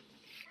to it.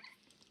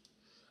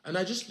 And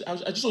I just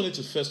wanted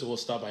to first of all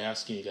start by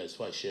asking you guys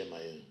before I share my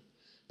own.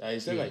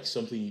 Is there like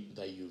something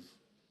that you've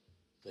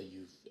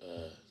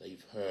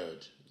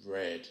heard,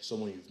 read,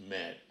 someone you've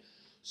met,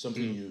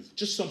 something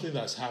something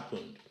that's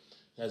happened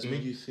that's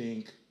made you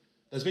think,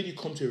 that's made you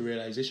come to a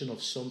realization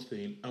of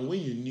something, and when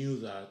you knew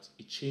that,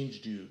 it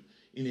changed you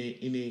in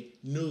a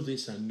know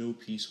this and know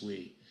peace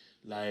way.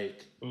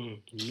 Like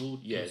Know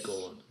yeah, this, go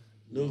on.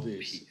 Know this.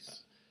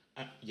 peace.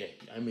 Yeah,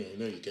 I mean I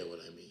know you get what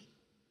I mean.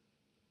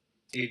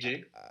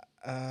 AJ?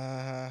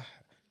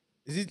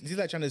 Is it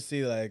like trying to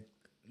say like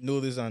know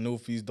this and no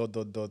fees ...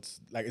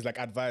 Like it's like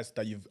advice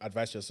that you've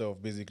advised yourself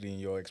basically in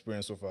your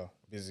experience so far.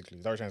 Basically,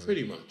 is that what you're trying to say?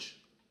 Pretty much.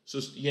 So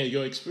yeah,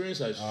 your experience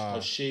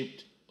has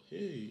shaped.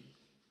 Hey,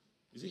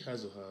 is it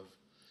has or have?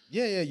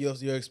 Yeah.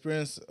 Your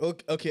experience.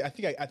 Okay. I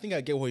think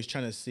I get what he's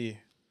trying to say.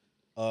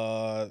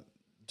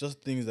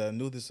 Just things that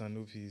know this and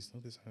no peace. Know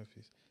this and no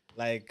peace.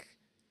 Like,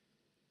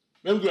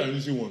 Let me go and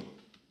easy one.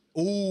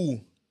 ooh.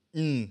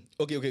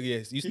 Okay.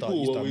 Yes. You People start.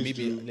 will always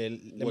Maybe do let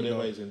me whatever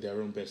know. is in their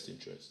own best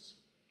interests.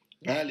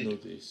 Valid. Know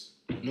this.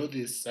 Know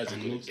this That's a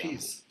and good know example.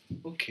 peace.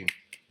 Okay.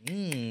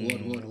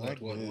 I like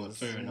What? this.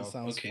 Fair That enough.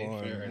 sounds Okay, fun.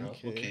 fair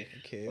enough. Okay.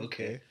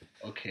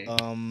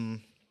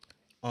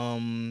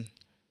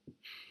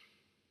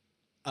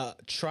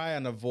 Try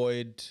and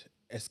avoid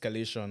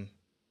escalation.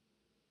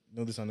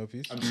 Know this and no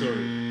peace. I'm sorry.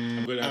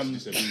 I'm going to have to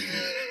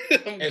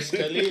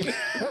disagree with you.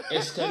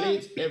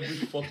 Escalate every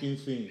fucking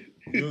thing.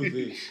 Know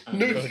this. And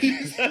know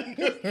this.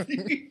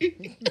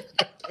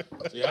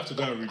 So you have to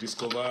go and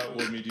rediscover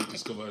what made you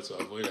discover to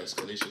avoid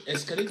escalation.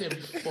 Escalate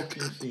every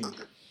fucking thing.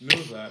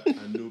 Know that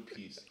and know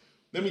peace.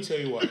 Let me tell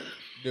you why.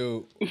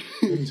 No.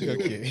 Let me tell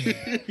you Okay.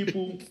 why.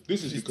 People,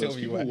 this is Just because tell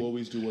me people why. will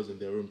always do what's in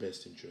their own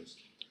best interest.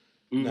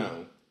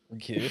 Now,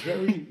 Okay.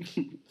 very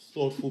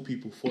thoughtful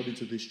people fall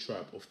into this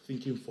trap of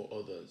thinking for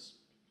others.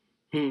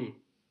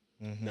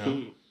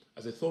 Now,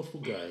 as a thoughtful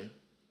guy,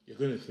 you're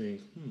going to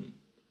think,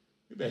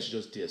 maybe I should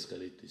just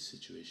de-escalate this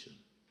situation.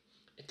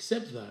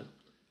 Except that,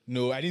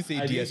 No, I didn't say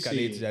I didn't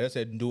de-escalate say- it. I just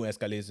said don't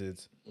escalate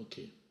it.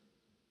 okay,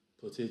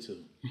 potato,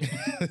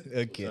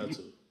 Okay.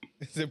 potato.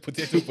 It's a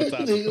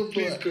potato.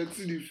 Please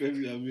continue,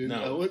 Femi. I mean,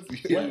 Now, I want to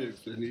hear the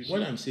explanation.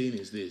 what I'm saying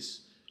is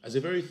this. As a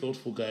very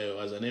thoughtful guy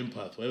or as an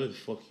empath, whatever the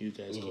fuck you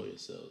guys call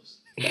yourselves,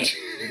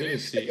 you're going to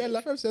say, Yeah,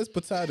 Lafayette says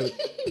potato.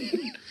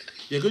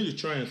 you're going to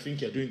try and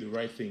think you're doing the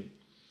right thing.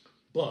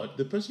 But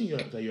the person you're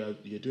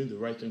doing the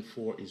right thing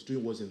for is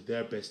doing what's in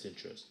their best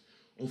interest.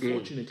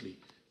 Unfortunately,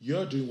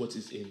 you're doing what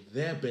is in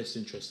their best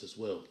interest as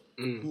well.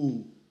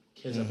 Who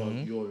cares about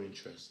your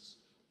interests?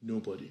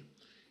 Nobody.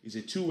 It's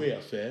a two-way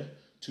affair.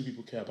 Two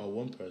people care about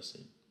one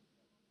person.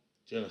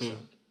 Do you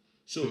understand?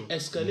 So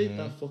escalate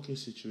that fucking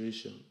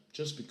situation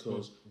just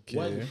because.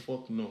 Why the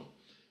fuck not?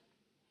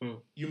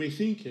 You may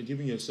think you're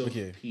giving yourself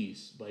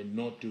peace by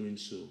not doing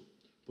so,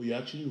 but you're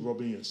actually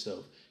robbing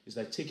yourself. It's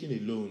like taking a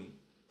loan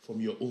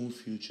from your own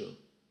future.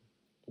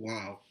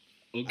 Wow.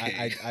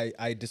 Okay.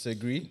 I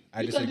disagree.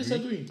 I You can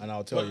disagree. And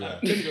I'll tell But, you why.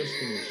 let me just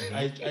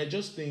finish. I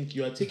just think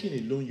you are taking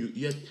a loan.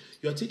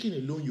 You are taking a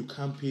loan you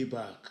can't pay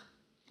back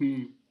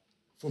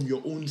from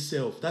your own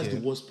self. That's the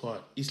worst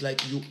part. It's like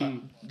you are,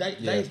 that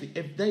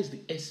is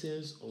the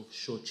essence of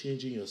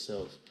shortchanging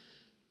yourself.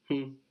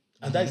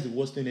 And that's the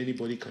worst thing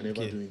anybody can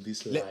ever do in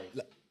this life.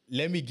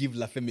 Let me give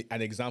Lafemme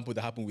an example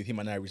that happened with him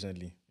and I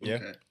recently. Yeah?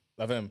 Okay.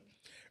 Lafemme,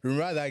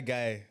 remember that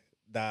guy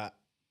that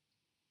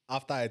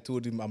after I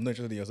told him I'm not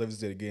interested in your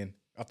services again,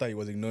 after he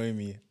was ignoring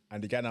me,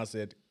 and the guy now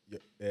said,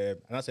 and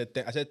I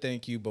said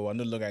thank you, but I'm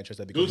no longer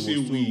interested Don't because say he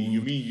was too we, you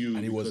rude, mean you,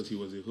 and because he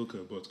was a hooker.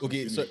 But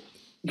Okay, continue. so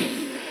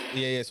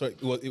so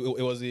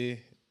it was a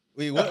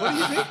wait. What did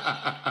you say?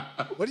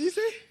 What did you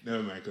say?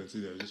 Never mind,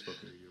 continue. I'm just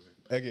fucking with you,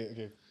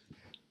 man.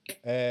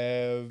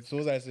 Okay. So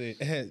what was I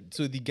say?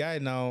 So the guy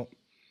now,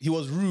 he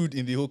was rude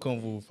in the whole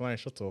convo. Fine,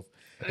 shut up.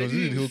 He was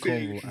rude in the whole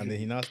convo, and then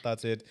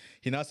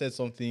he now said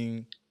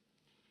something.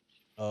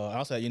 I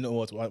was like, you know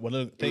what?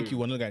 Thank you.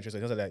 One other guy interested.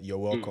 He was like, you're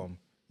welcome.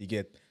 You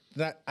get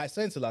that. I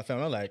said to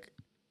Lafayette, I'm like,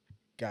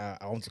 guy,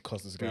 I want to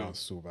cuss this guy out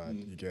so bad.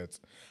 You get.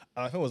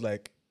 And Lafayette was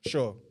like,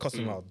 sure, cuss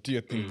him out. Do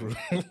your thing,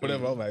 bro.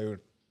 Whatever on my own.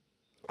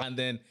 And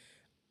then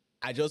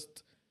I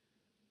just.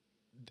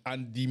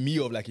 And the me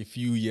of like a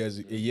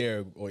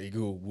year or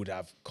ago would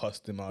have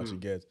cussed him out, you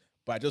get.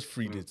 But I just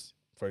freed it.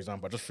 For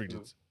example, I just freed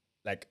it.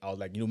 Like I was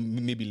like,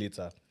 maybe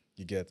later,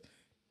 you get.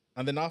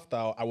 And then after,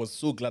 I was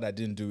so glad I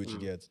didn't do it, you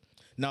get.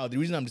 Now the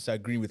reason I'm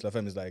disagreeing with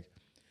Lafem is like,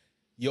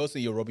 you're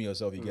saying you're robbing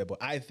yourself, you get. But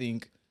I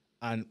think,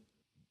 and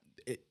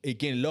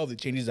again, a lot of the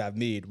changes I've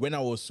made when I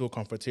was so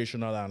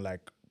confrontational and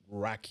like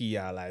racky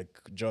and like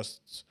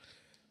just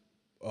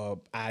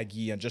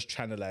aggy and just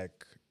trying to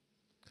like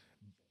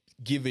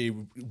give a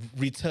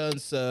return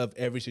serve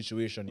every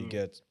situation you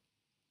get.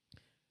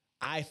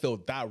 I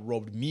felt that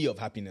robbed me of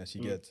happiness,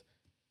 you get.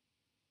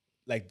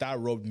 Like that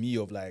robbed me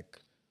of like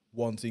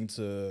wanting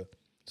to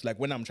like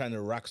when I'm trying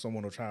to rack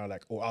someone or trying to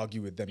like or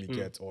argue with them, you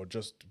get, or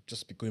just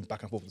be going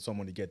back and forth with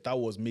someone, you get. That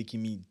was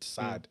making me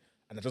sad.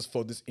 And I just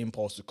felt this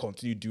impulse to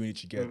continue doing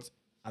it, you get.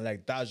 And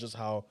like that's just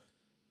how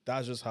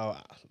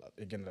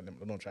again,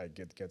 I don't try to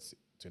get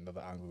to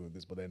another angle with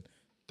this, but then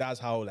that's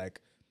how like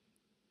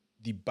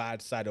the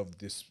bad side of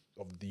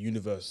the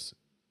universe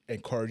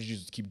encourages you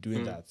to keep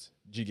doing that.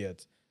 Do you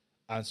get?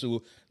 And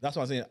so that's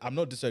what I'm saying. I'm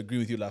not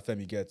disagreeing with you, Lafem,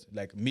 you get.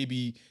 Like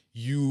maybe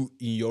you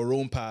in your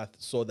own path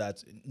saw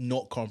that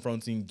not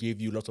confronting gave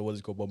you lots of what's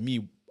it called. But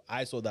me,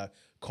 I saw that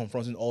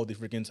confronting all the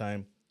freaking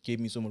time gave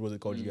me so much what's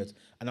it called, you get.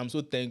 And I'm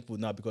so thankful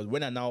now because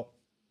when I now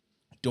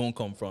don't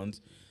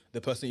confront,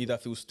 the person either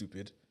feels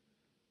stupid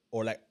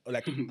or like I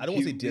don't want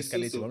to say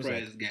de-escalating. So I'm just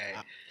like,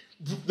 guy.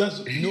 that's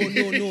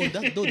no.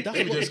 That's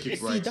what, just keep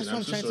see, writing. that's what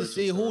I'm so trying sorry to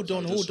say.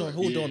 interrupt.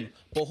 Hold on.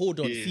 But hold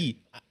on. Yeah. See,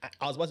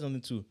 I was watching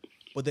something too.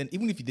 But then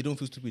even if they don't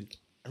feel stupid,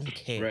 I don't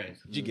care. Right.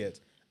 Do you get?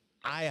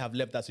 I have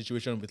left that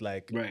situation with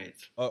like, Right.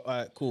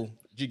 Cool.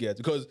 Do you get?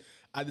 Because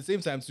at the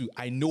same time too,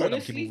 I know what I'm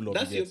Honestly, capable of.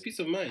 that's you your get? peace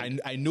of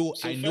mind. I know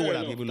So what fair I'm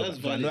enough. capable That's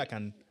of. So I know I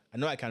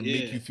valid. can Yeah.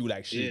 make you feel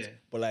like shit. Yeah.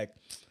 But like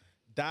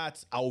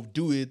that, I'll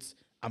do it.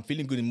 I'm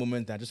feeling good in the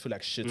moment. And I just feel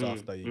like shit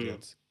after you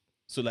get.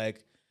 So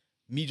like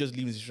me just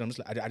leaving the situation, I'm just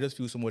like I just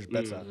feel so much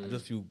better. I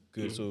just feel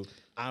good. So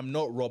I'm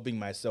not robbing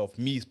myself.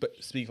 Me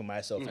speaking for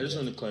myself. I just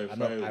want to clarify I'm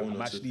one or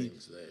two actually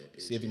things there.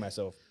 saving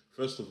myself.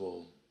 First of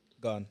all,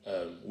 Gone.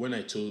 when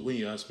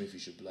you asked me if you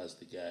should blast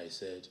the guy, I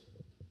said,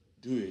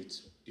 do it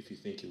if you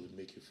think it would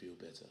make you feel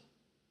better.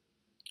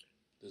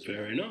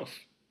 Fair enough.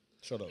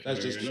 Shut up. That's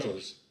just Fair enough.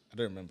 because. I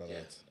don't remember Yeah,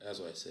 that. that's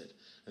what I said.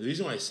 And the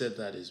reason why I said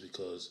that is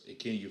because,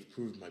 again, you've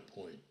proved my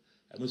point.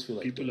 I almost feel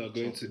like People are Donald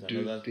going Trump to is do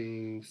another-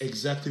 things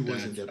exactly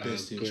what's that in their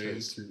best are going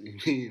interest.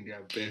 to- in their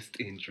best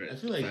interest. I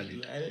feel like,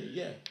 Valid.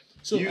 yeah.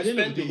 So You at the end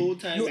of spent the the day, whole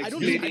time. No, I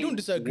explaining don't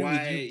disagree with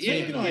why, you. yeah,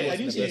 Saying no, I what's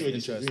didn't the say you best were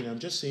interest. disagreeing. I'm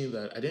just saying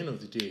that at the end of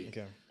the day,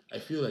 Okay. I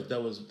feel like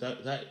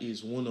that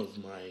is one of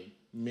my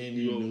many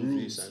your know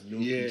rules. this and know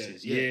Yeah,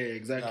 pieces. yeah,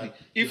 exactly. That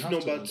you If have to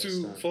number two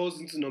understand. falls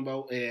into number,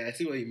 I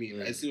see what you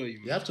mean. I see what you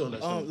mean. You have to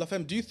understand.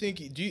 Lafem, do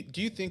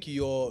you think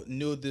your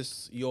know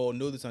this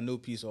and know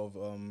piece of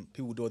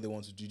people do what they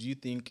want to do? Do you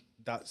think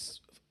that's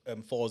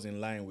falls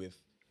in line with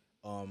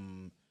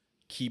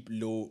keep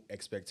low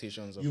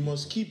expectations of You people?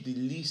 must keep the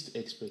least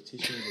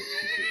expectations of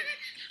people.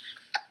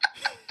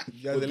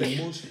 Yeah, but let the me-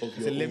 most of so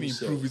your let own me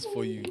improve self. it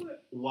for you.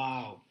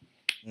 Wow.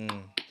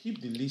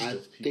 Keep the least I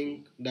of people.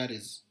 think that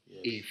is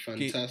a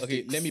fantastic.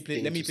 Okay, let me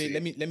thing to say.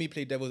 let me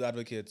play devil's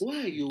advocate. Why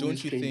are you Don't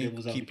always you playing think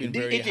devil's keeping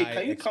advocate? very AJ, high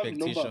can you count the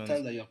number of expectations?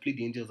 times that you have played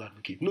the angel's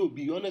advocate? No,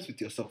 be honest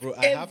with yourself. Bro,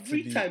 I have to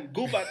Every be- time,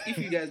 go back. If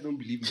you guys don't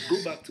believe me,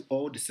 go back to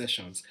all the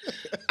sessions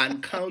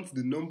and count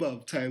the number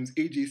of times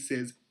AJ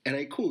says, and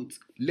I quote,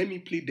 "Let me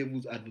play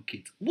devil's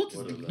advocate." What's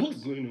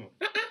going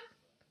on?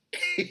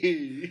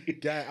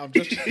 Guy, I'm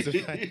just trying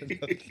to find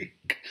another.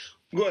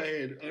 Go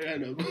ahead,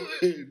 Ariana. Go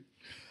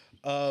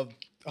ahead.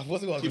 I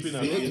wasn't going to Keeping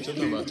say. you're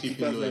talking about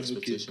keeping low Devil's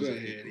advocate, expectations Go of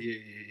ahead.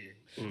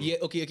 people. Yeah. Yeah,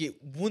 okay.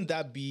 Wouldn't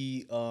that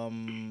be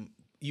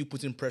you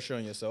putting pressure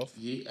on yourself?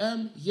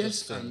 Yeah,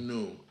 yes and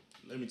no.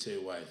 Let me tell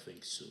you why I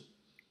think so.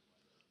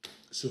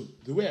 So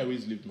the way I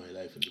always lived my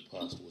life in the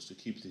past was to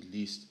keep the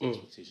least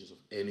expectations of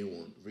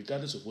anyone,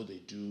 regardless of what they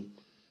do,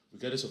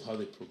 regardless of how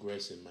they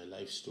progress in my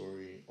life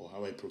story or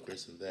how I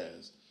progress in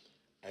theirs.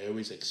 I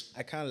always expect.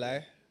 I can't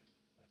lie.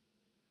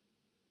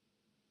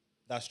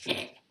 That's true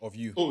of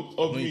you. Oh, I've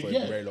of known you me, for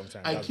yeah. a very long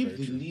time. I That's keep very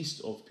the true.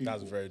 least of people.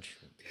 That's very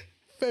true.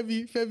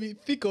 Femi,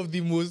 think of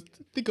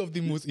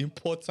the most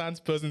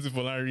important person to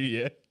Volari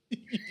here.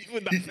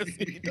 Even that person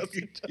he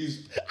doesn't trust.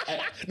 Is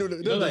No, not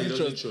that doesn't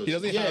trust. He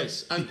doesn't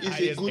yes, have and the it's a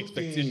highest good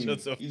thing.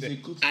 expectations of It's them. a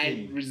good I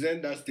thing.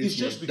 resent that statement. It's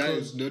just that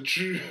because- is not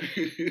true.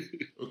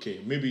 Okay,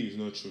 maybe it's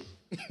not true.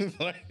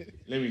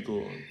 Let me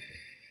go on.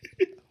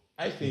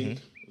 I think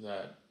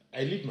that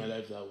I lived my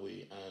life that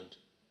way, and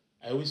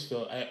I always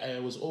felt I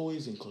was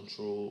always in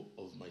control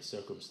of my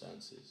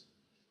circumstances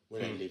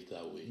when I lived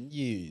that way.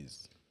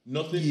 Yes.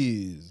 Nothing.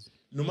 Yes.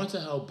 no matter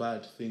how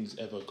bad things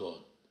ever got,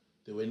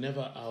 they were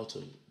never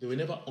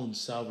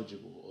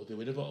unsalvageable or they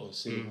were never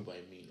unsavable by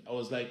me. I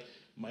was like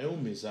my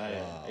own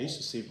Messiah. I used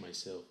to save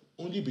myself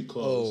only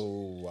because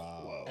Oh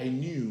wow. I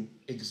knew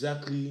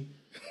exactly,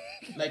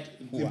 like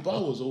the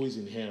bar was always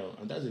in hell,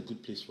 and that's a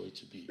good place for it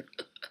to be.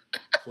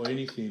 For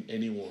anything,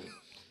 anyone.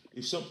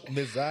 If some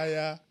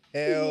Messiah,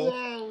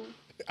 hell,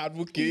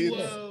 advocate.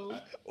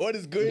 What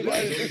is going on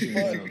in this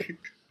pod?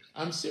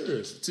 I'm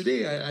serious.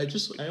 Today,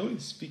 I only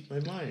speak my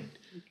mind.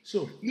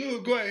 So No,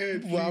 go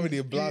ahead. People having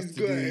a blast Please,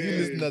 go today. You ahead.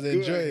 listeners Go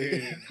enjoy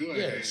ahead. Go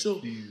yeah, ahead, so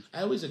please.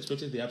 I always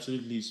expected the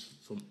absolute least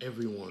from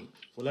everyone.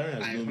 Folari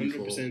has I known me for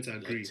 100% like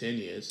agree. 10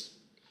 years.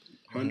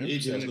 100% AJ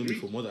has known me agree.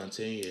 for more than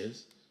 10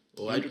 years.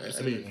 Or I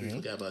 100% mean, agree.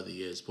 forget about the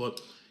years. But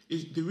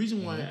the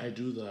reason why I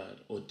do that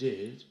or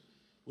did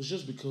was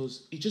just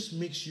because it just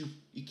makes you,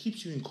 it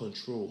keeps you in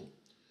control.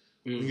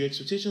 When your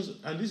expectations,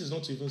 and this is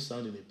not to even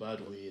sound in a bad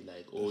way,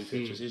 like, oh, if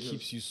your expectations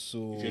Keeps you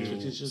so if your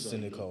expectations are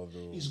cynical, low,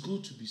 bro. it's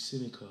good to be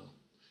cynical.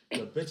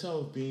 You're better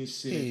off being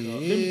cynical.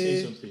 Hey. Let me tell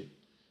you something.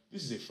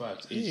 This is a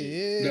fact, AJ.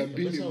 Hey. Than You're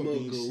being better a off mug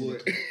being or cynical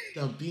what?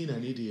 than being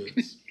an idiot.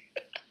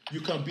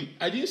 You can be.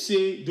 I didn't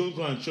say don't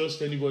go and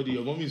trust anybody.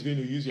 Your mommy is going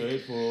to use your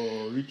head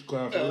for rich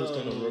crap, all those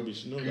kind of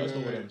rubbish. No, that's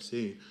not what I'm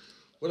saying.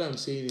 What I'm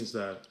saying is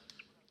that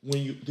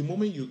the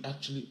moment you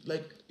actually,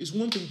 like, it's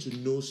one thing to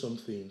know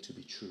something to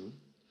be true.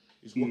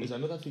 It's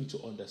another thing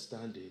to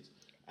understand it.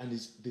 And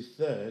it's the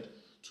third,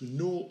 to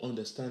know,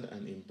 understand,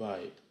 and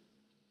imbibe.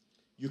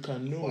 You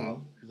can know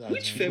Wow. that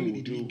Which people family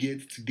will did we do.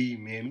 get today,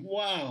 man?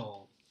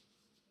 Wow.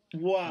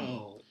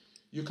 Wow.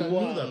 You can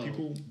know that Wow.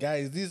 people.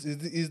 Guys,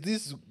 is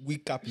this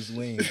weak cap is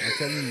weighing? I'm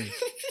telling you,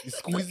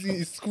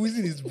 it's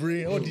squeezing his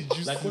brain. All the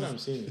juices Like what I'm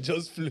saying.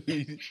 just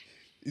fluid.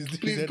 Is this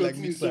Please head like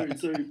continue. mixer?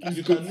 Sorry. Please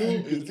You can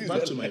continue. know.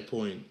 Back to my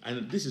point,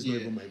 and this is not Yeah.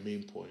 even my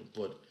main point,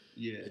 but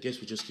Yeah. I guess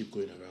we just keep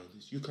going around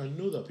this. You can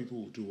know that people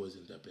will do what's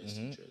in their best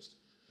interest.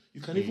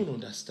 You can even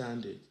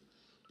understand it,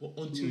 but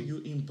until you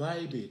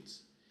imbibe it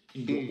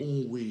in your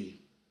own way.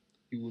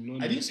 You will not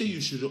I didn't know say you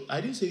should.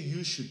 I didn't say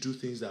you should do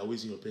things that are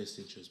always in your best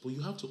interest, but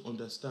you have to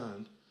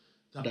understand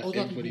that That other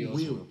everybody people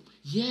else will. will.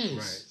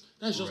 Yes,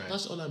 Right.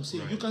 that's all I'm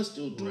saying. You Right. can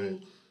still do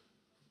Right.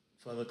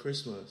 Father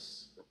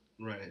Christmas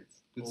Right.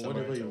 Good or whatever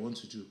you Samaritan. want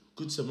to do.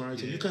 Good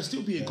Samaritan. Yeah. You can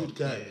still be a good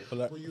guy. Yeah.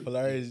 But you,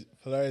 Folaris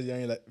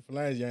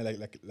is young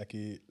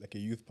like a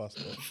youth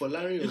pastor. For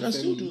Larry You or can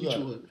still Femi, do which that.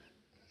 one?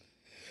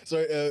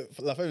 Sorry,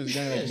 Lafayette is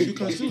young like yes, a you youth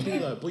can pastor. still do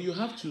that, but you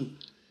have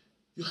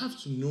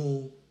to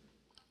know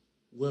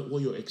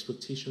what your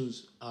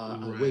expectations are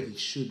and where Right. they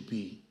should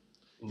be.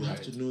 You have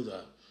Right. to know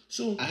that.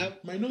 So I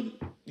have- my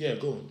note. Yeah,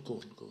 go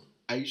on.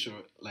 Are you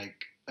sure?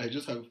 Like, I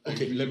just have. I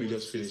Okay, really let me want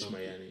just to say finish something.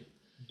 my Yanni.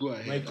 Go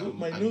ahead.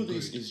 My I'm know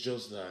this good. is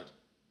just that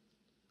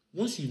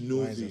once you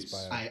know Mine's this,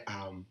 inspired. I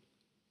am.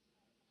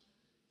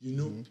 you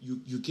know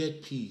you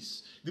get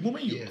peace. The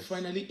moment you Yes.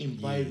 finally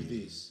imbibe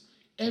this,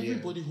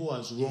 everybody who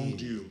has wronged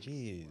you,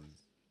 Jeez.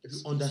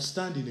 you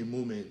understand in a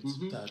moment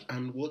that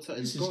And water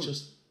this is is gone.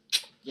 just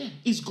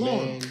it's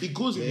gone. Man, it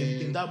goes in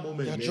man. that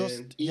moment.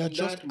 You're in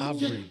just that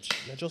moment- average.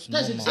 You're just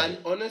That's normal. exactly-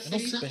 And honestly,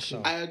 You're not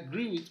special. I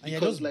agree with And you're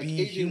because, just like being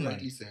AJ human.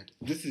 rightly said,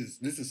 this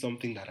is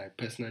something that I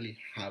personally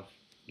have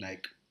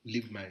like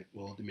lived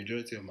the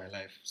majority of my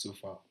life so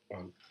far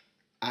on.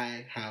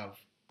 I have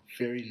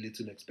very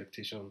little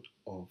expectation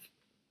of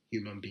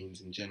human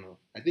beings in general.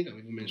 I think I've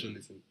even mentioned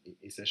this in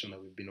a session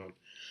that we've been on.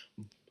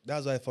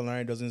 That's why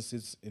Folari doesn't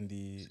sit in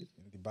the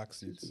back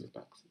seat It's in the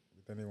back.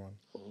 with anyone.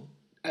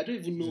 I don't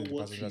even know in the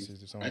what passenger he's,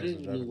 seat if someone I don't else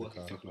is even know driving the what he's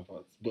car. talking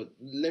about. But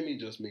let me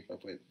just make my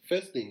point.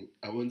 First thing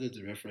I wanted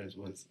to reference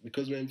was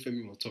because when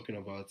Femi was talking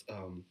about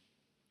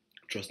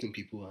trusting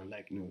people and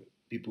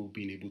people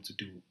being able to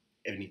do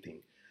anything.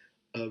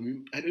 I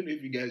don't know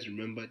if you guys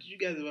remember. Did you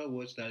guys ever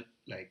watch that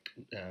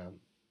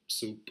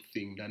soap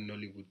thing, that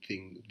Nollywood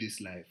thing,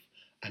 This Life?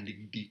 And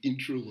the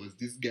intro was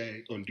this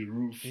guy on the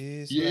roof.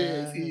 This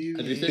yes, life he is.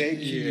 And they said, Thank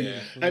you.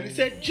 yeah. And he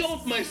said,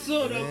 "Jump, my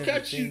son! I'll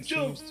catch you. Everything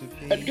Jump!" seems to be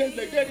And the guy's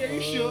like, "Daddy, are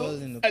you sure?"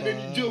 falling And then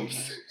apart. he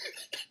jumps.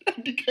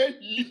 And the guy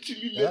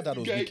literally Yeah, lets that the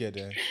was guy wicked.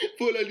 Eh?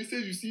 fall, and he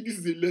says, "You see, this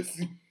is a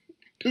lesson.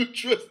 Don't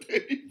trust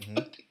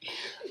anybody."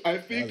 I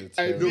think, That's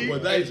a I terrible- think, No,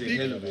 but that I is a think,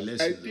 hell of a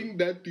lesson, I though. think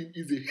that thing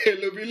is a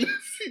hell of a lesson.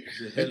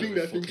 It's a I hell think of a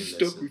that thing fucking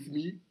stuck lesson. with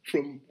me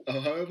from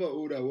however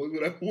old I was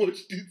when I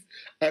watched it,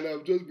 and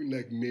I've just been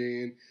like,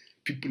 man,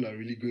 people are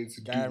really going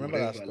to Guy, do I remember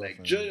that whatever. stuff, Like,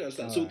 man. do you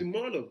understand? So Alright. the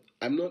moral of,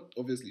 I'm not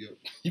obviously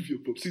if your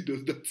popsy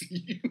does that to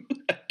you,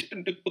 I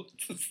don't know what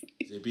to say.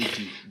 It's a bit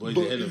deep, but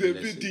But it's a hell of it's a a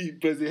bit lesson.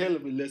 deep, but it's a hell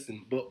of a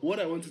lesson. But what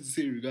I wanted to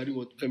say regarding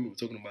what Femi was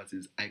talking about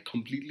is I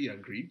completely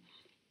agree.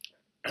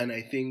 And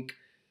I think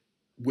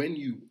when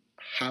you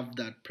have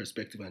that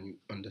perspective and you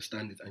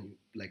understand it and you,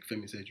 like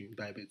Femi said, you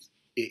imbibe it,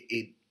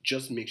 it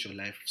just makes your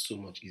life so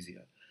much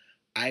easier.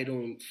 I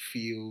don't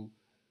feel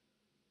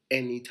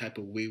any type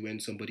of way when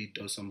somebody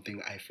does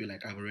something I feel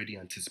like I've already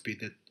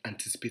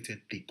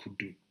anticipated they could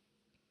do.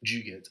 Do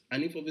you get?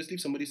 And if obviously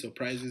if somebody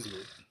surprises me,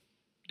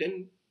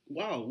 then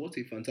wow, what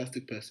a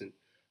fantastic person.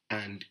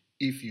 And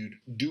if you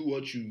do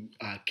what you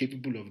are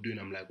capable of doing,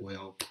 I'm like,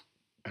 well,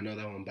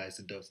 another one bites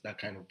the dust. That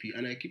kind of people,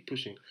 and I keep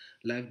pushing.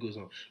 Life goes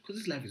on because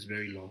this life is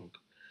very long.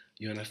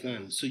 You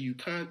understand? So you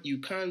can't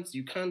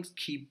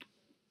keep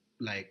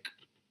like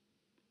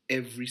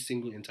every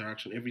single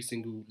interaction, every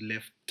single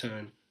left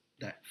turn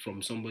that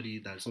from somebody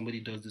that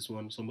somebody does this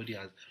one, somebody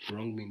has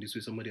wronged me in this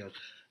way, somebody else,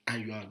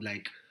 and you are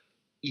like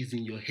is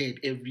in your head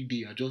every day.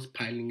 You're just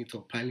piling it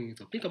up, piling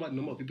it up. Think about the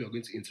number of people you're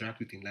going to interact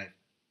with in life.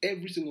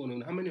 Every single one of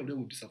them, how many of them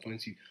will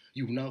disappoint you?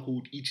 You will now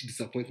hold each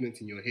disappointment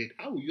in your head.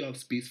 How will you have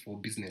space for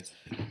business?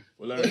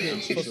 Well, I'm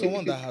so For sure.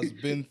 someone that has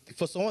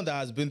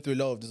been through a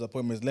lot of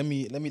disappointments, let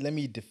me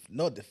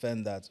not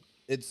defend that.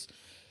 It's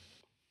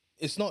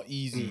not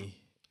easy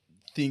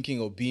thinking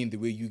or being the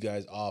way you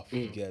guys are.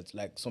 You get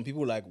like some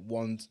people like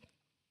want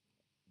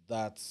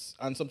that,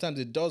 and sometimes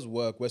it does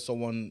work where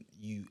someone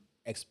you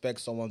expect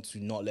someone to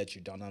not let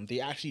you down, and they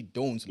actually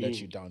don't let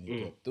you down. You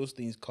get those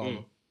things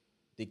come,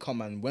 they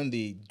come, and when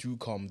they do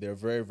come, they're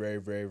very, very,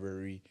 very,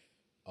 very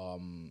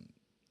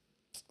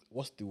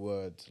what's the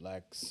word,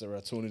 like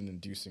serotonin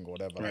inducing or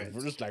whatever. Right.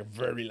 Like, just like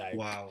very like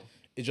Wow.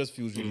 it just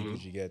feels really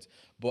good. You get,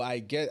 but I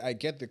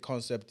get the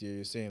concept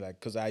you're saying, like,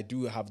 because I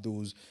do have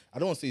those. I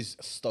don't want to say it's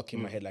stuck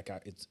in my head like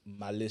it's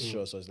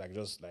malicious or it's like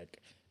just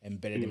like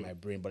embedded in my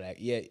brain, but like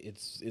yeah,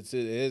 it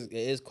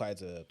is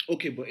quite a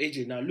Okay, but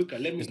AJ, now look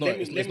at let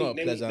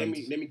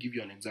me give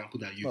you an example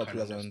that you not kind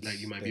of pleasant like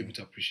you might be thing. able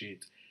to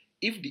appreciate.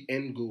 If the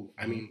end goal,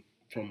 I mean,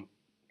 from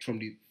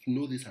the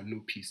know this and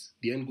know peace,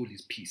 the end goal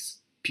is peace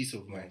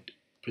of mind,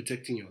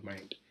 protecting your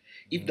mind.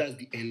 If that's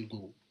the end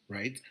goal,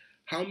 right?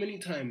 How many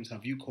times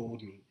have you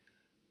called me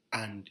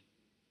and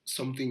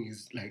something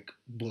is like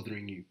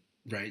bothering you,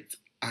 right?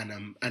 And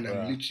I'm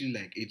literally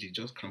like, AJ,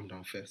 just calm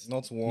down first.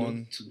 Not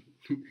one, not two.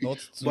 not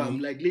two, But I'm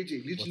like,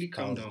 AJ, literally but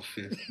calm down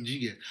thousand. first. Do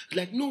you get?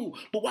 Like, no,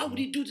 but why would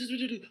he do this?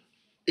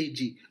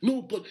 AJ,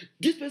 no, but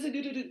this person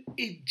did it.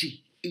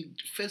 AJ,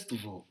 first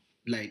of all,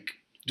 like,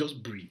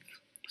 just breathe.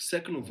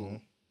 Second of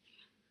all,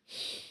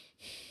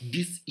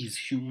 this is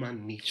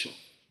human nature.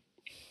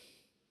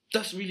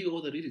 That's really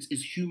all that it is.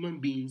 It's human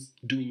beings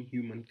doing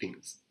human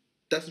things.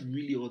 That's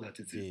really all that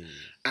it is. Yeah.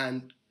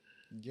 And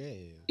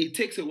Yeah. it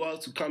takes a while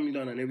to calm you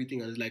down and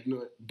everything. And it's like,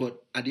 no,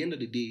 but at the end of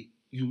the day,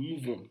 you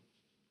move on.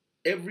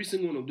 Every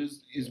single one of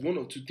those is one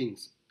of two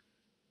things.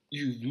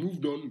 You've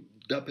moved on,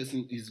 that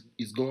person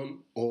is gone,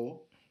 or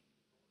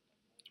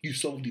you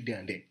solved it there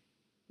and then.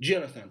 Do you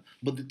understand?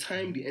 But the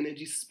time, the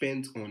energy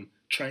spent on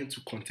trying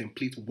to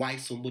contemplate why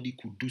somebody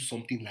could do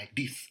something like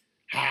this,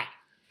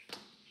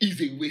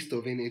 is a waste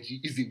of energy,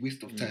 is a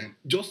waste of time.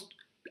 Just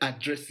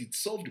address it,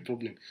 solve the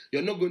problem.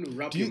 You're not going to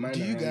wrap your mind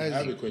around I it.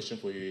 have a question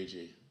for you,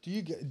 AJ.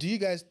 Do you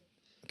guys?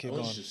 Okay, I go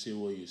want on. you to say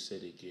what you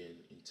said again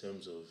in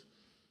terms of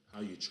how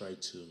you try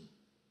to.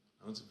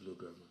 I want to blow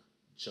grammar.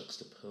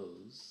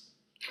 Juxtapose.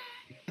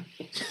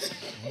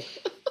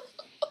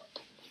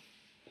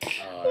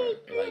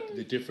 Like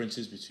the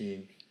differences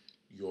between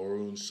your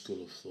own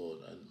school of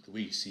thought and the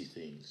way you see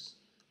things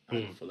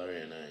and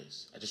Falari and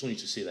I's. I just want you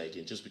to say that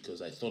again, just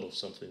because I thought of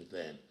something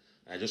then.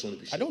 I just want to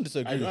be sure. I don't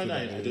disagree with you, by the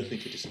I way. don't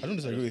think you disagree. I don't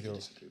disagree with think you.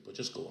 disagree, but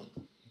just go on.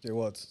 Okay,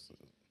 what?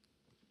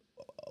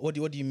 What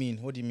do you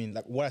mean? What do you mean?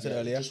 Like what I said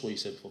earlier? Just what you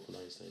said before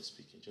Falari started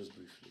speaking, just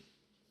briefly.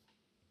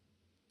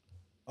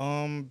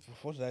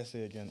 What did I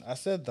say again? I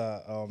said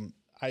that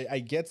I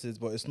get it,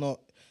 but it's not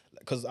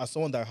because as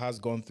someone that has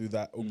gone through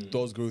that,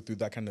 does go through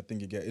that kind of thing,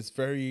 you get it's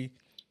very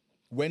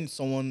when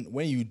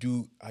you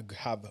do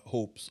have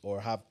hopes or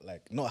have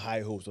like not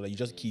high hopes or like you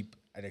just keep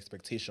an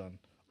expectation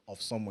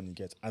of someone you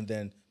get, and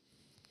then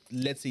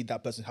let's say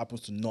that person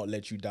happens to not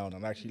let you down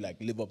and actually like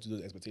live up to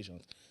those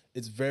expectations.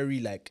 It's very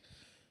like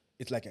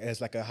it's like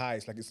a high.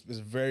 It's like it's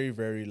very,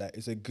 very like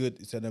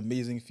it's an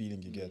amazing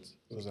feeling you get.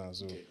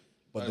 So,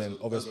 but then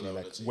That's obviously what I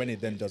like wanted to when hear.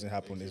 it then doesn't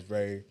happen, it's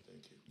very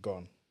Thank you.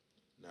 gone.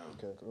 Now,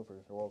 Okay, go for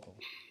it. You're welcome.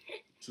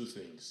 two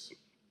things.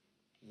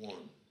 One,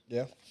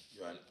 Yeah.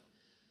 you're an,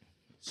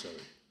 sorry.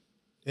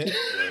 Yeah.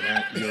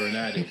 You're an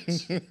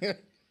addict.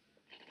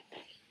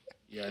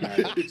 You're an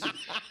addict.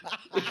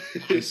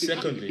 And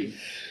secondly,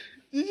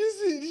 Did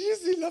you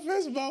see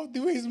Lafayette's mouth? The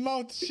way his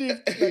mouth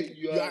shifts. Like,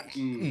 You're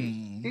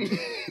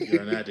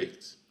you're an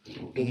addict.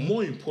 But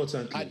more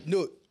importantly,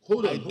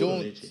 hold on,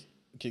 AJ.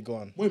 Okay, go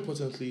on. More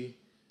importantly,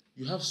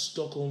 you have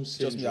Stockholm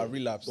syndrome. Just me, I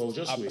relapsed. Well,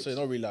 just wait. Sorry,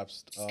 not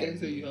relapsed. Can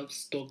say you have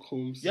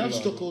Stockholm You have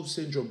syndrome. Stockholm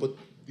syndrome, but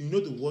you know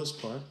the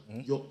worst part?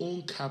 Your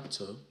own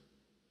captor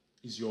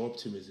is your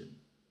optimism.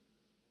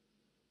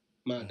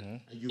 Mad. And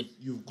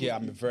you've Yeah,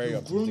 I'm a very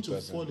you've grown optimistic to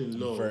person. fall in I'm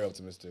love very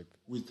optimistic.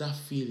 with that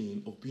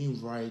feeling of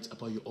being right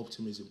about your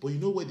optimism. But you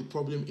know where the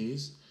problem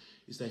is?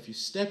 Is that if you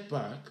step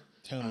back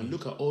and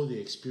look at all the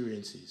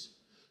experiences,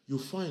 you'll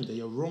find that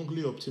you're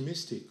wrongly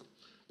optimistic.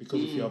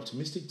 Because if you're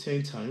optimistic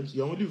 10 times,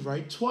 you're only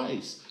right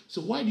twice.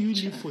 So why do you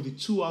live for the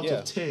 2 out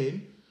of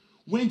 10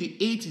 when the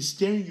 8 is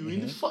staring you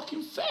in the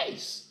fucking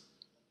face?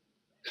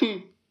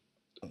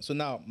 So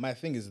now my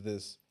thing is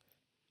this.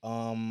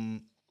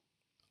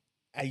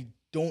 I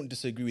don't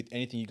disagree with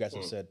anything you guys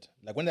have said.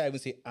 Like when I even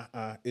say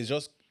it's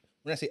just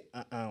when I say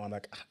I'm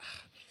like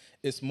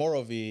it's more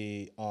of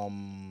a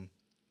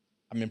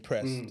I'm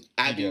impressed.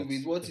 I You mean, get?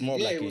 with what It's he, more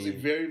of yeah, like it was a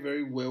very,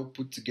 very well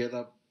put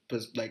together.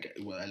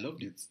 I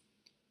loved it.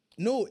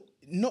 no,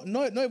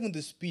 not even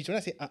the speech. When I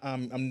say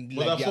I'm like the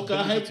Motherfucker,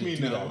 ability hype to me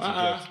do now.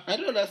 that. You get? I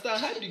don't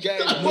understand. How did you guys?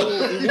 No,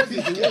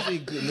 it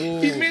wasn't good.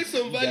 No, He made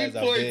some you valid guys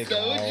are points. big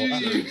Now, what do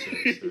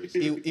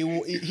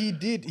now. you? He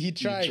did. He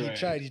tried. He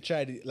tried.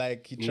 tried.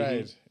 Like he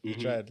tried. He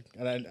tried.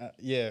 And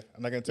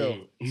and I can tell.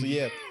 So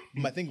yeah,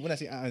 my thing when I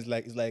say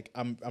it's like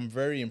I'm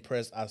very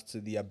impressed as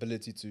to the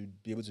ability to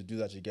be able to do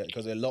that. You get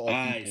because a lot of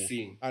I people.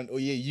 see. And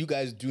you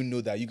guys do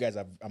know that you guys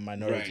are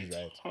minorities,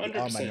 right? You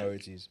are 100%.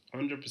 minorities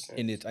 100%.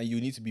 in it, and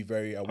you need to be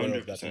very aware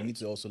of that. And you 100%. need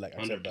to also like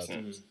accept that.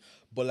 100%.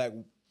 But like,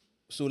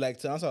 so like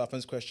to answer our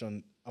first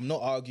question, I'm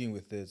not arguing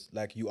with this.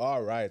 Like you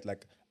are right.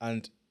 Like,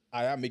 and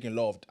I have made a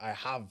lot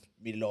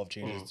of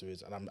changes to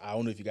it, and I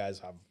don't know if you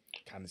guys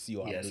can see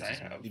or have Yes, I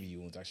noticed. have. Maybe you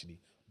won't actually,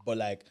 but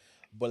like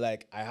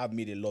I have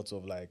made a lot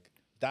of like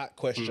that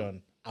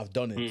question. I've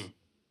done it.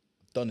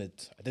 Done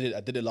it.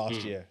 I did it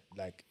last year.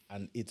 Like,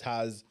 and it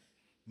has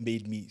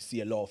made me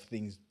see a lot of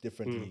things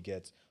differently. You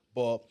get,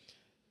 but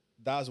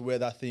that's where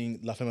that thing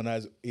La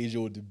Feminize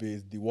age-old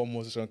debate, the one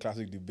more session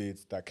classic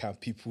debates that can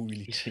people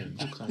really change.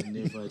 People can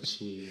never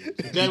change.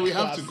 Then we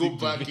have to go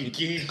back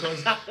again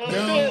because now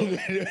my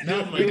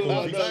we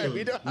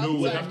conviction. don't have No,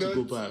 we time. have to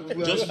go back.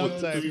 Just for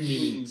 3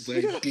 minutes.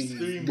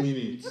 3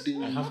 minutes.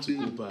 I have to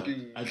go back.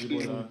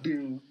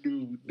 Ajibola.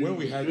 When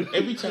we had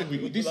every time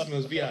this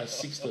must be our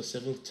 6th or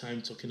 7th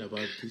time talking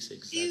about this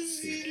exact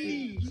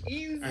same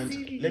thing.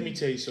 And let me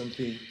tell you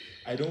something.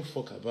 I don't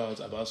fuck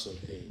about some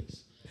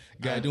things.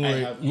 Guy, And don't I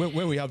worry. have-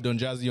 When we have Don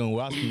Jazzy on,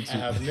 we'll ask him I to.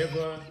 have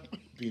never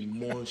been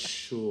more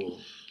sure.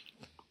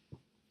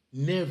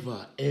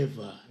 Never,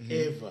 ever,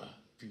 ever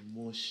been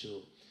more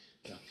sure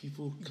that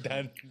people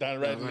can,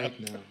 Than right now. that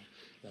people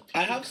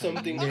I have can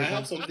something. never- I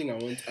have something I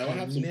want. I can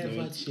have something. I never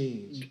want.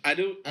 change. I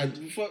don't. And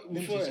before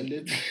I say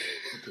let.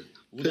 Okay,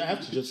 would I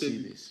have to just say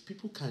this?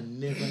 People can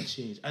never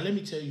change, and let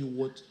me tell you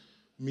what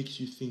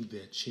makes you think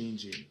they're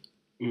changing.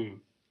 It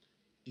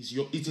is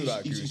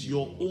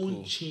your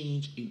own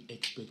change in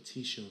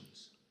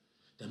expectations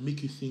that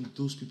make you think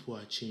those people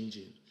are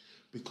changing.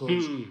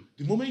 Because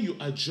the moment you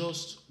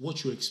adjust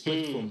what you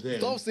expect from them,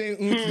 Stop saying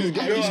to this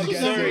guy. No, this I'm guy.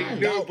 sorry. That-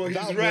 No, but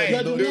that he's one right. is you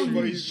are not the true. one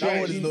who is That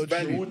one is not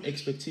your true. own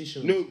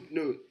expectations.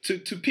 No. To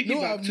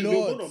piggyback I'm to not.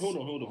 no.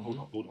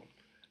 Hold on.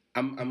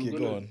 I'm Okay, go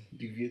gonna on.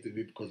 deviate a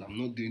bit because I'm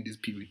not doing this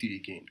PVT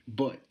again.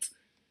 But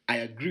I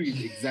agree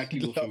with exactly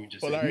what Femi just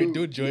said. Polari,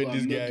 don't join I'm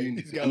this not guy. doing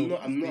This this. guy I'm will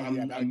not. stay here and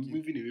I'm argue.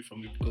 moving away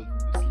from it because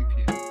we will sleep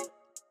here.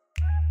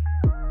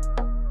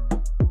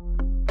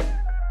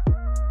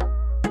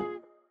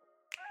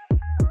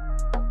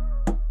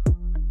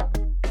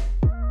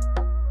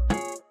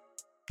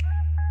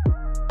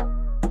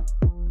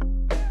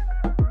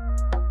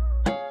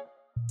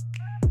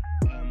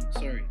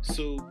 Sorry.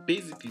 So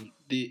basically,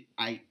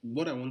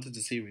 what I wanted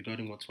to say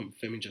regarding what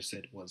Femi just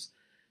said was,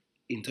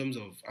 in terms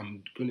of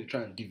I'm going to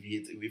try and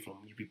deviate away from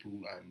you people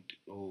and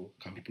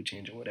can people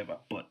change or whatever.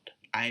 But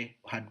I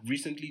had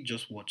recently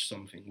just watched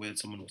something where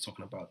someone was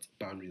talking about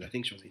boundaries. I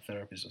think she was a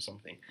therapist or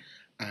something,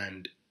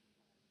 and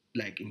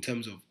like in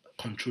terms of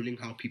controlling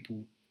how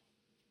people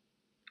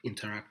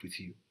interact with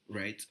you,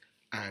 right?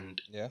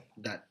 And Yeah.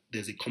 that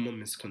there's a common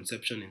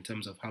misconception in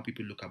terms of how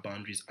people look at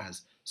boundaries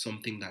as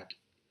something that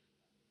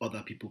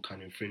other people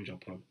can infringe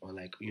upon, or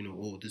like,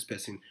 this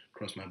person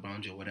crossed my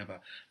boundary or whatever.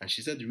 And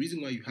she said the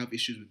reason why you have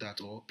issues with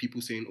that, or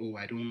people saying,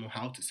 I don't know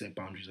how to set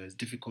boundaries, or it's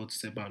difficult to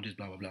set boundaries,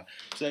 blah blah blah.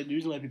 So like, the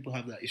reason why people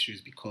have that issue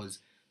is because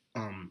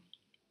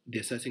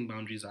they're setting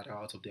boundaries that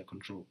are out of their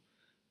control,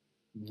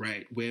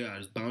 right?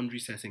 Whereas boundary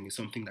setting is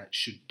something that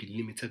should be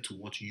limited to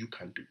what you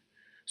can do.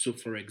 So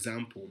for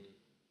example,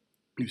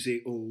 you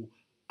say,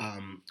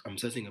 I'm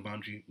setting a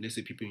boundary. Let's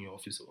say people in your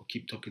office or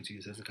keep talking to you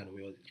a certain kind of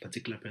way, or a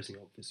particular person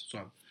in your office. So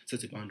I've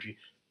set a boundary.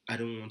 I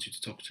don't want you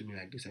to talk to me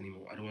like this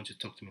anymore. I don't want you to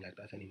talk to me like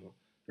that anymore.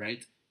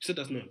 Right? So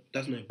that's not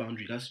a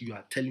boundary. That's you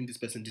are telling this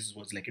person this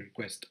was like a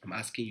request. I'm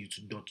asking you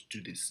to not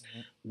do this.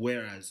 Mm-hmm.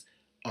 Whereas,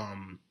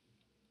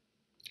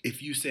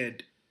 if you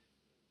said,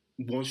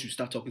 once you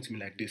start talking to me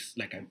like this,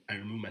 like I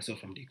remove myself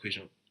from the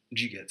equation.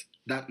 Do you get?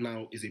 That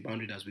now is a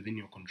boundary that's within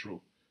your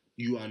control.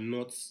 You are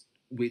not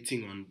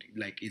waiting on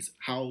is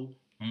how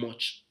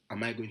much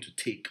am I going to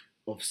take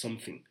of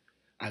something,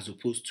 as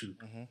opposed to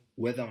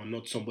whether or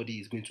not somebody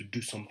is going to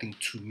do something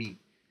to me.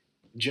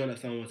 Do you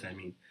understand what I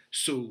mean?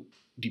 So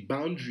the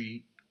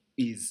boundary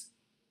is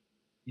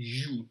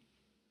you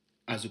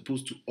as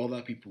opposed to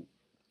other people.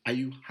 Are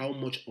you how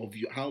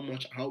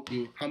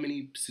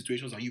many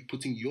situations are you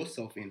putting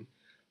yourself in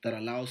that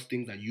allows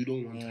things that you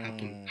don't want to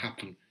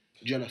happen?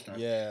 Do you understand?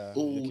 Yeah.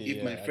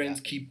 If my friends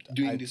keep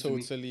doing this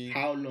to me,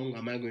 how long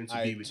am I going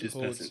to be with this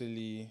person?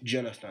 Do you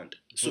understand?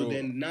 So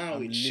then now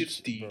it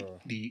shifts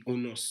the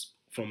onus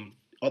from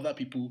other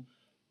people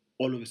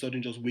all of a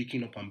sudden just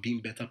waking up and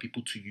being better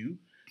people to you,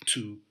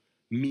 to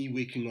me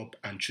waking up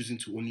and choosing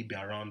to only be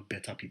around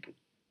better people.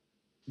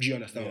 Do you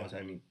understand what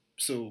I mean?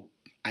 So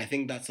I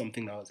think that's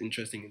something that was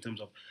interesting in terms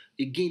of,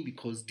 again,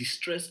 because the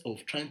stress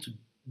of trying to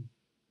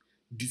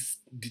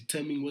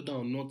determine whether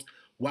or not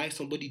why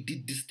somebody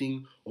did this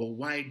thing or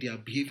why they are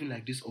behaving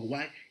like this or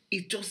why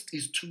it just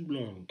is too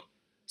long.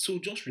 So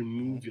just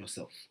remove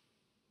yourself,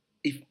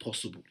 if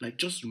possible. Like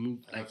just remove,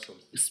 like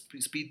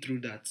speed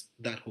through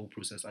that whole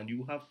process, and you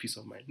will have peace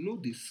of mind. Know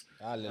this,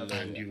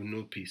 and you will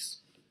know peace.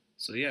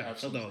 So yeah, I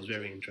thought that was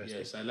very interesting.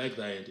 Yes, I like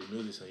that ending.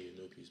 Know this and you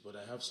know peace. But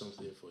I have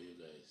something for you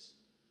guys.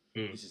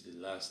 This is the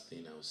last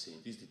thing I'll say.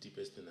 This is the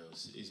deepest thing I'll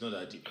say. It's not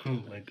that deep.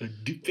 Oh my God,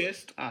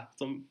 deepest.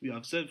 You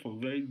have said some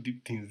very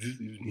deep things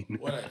this evening.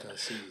 What I can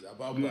say is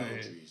about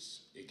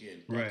boundaries.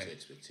 Again, back to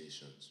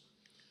expectations.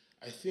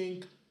 I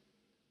think,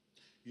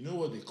 you know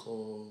what they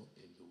call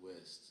in the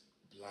West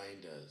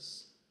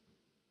blinders.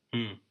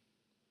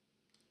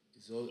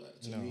 It's all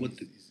to me.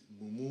 It's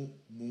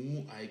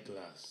mumu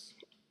eyeglass.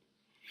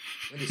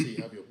 When they say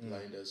you have your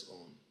blinders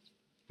on,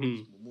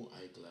 it's mumu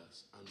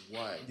eyeglass. And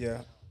why?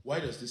 Yeah. Why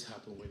does this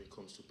happen when it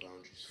comes to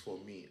boundaries? For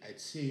me,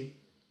 I'd say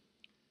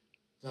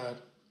that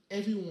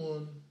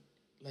everyone,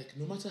 like,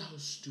 no matter how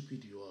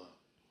stupid you are,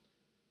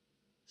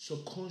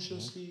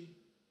 subconsciously,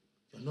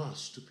 you're not as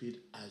stupid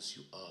as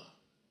you are.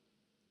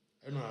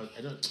 I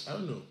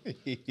don't know.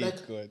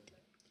 Like, God.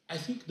 I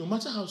think no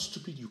matter how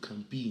stupid you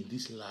can be in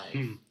this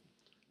life,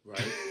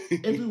 right?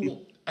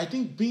 Everyone, I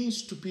think being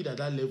stupid at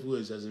that level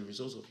is as a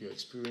result of your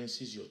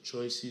experiences, your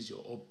choices,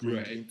 your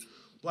upbringing. Right.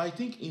 But I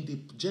think in the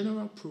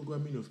general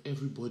programming of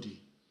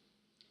everybody,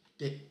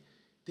 there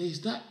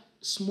is that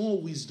small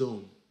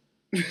wisdom,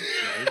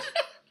 right?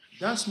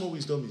 That small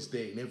wisdom is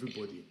there in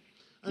everybody.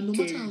 And no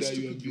matter how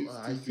stupid you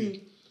are, I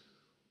think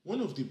one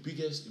of the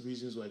biggest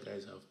reasons why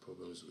guys have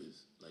problems with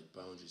like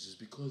boundaries is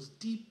because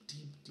deep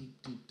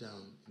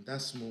down in that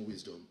small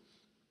wisdom,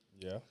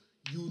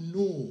 you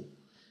know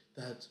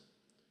that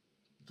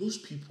those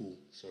people,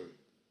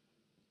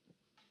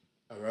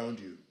 around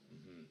you,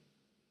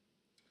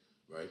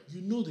 right?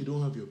 You know they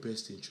don't have your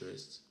best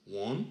interests.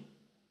 1.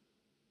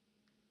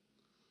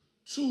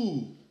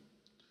 2,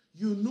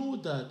 you know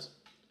that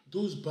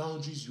those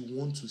boundaries you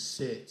want to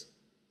set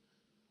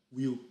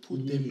will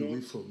put them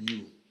away from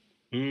you.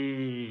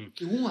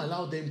 It won't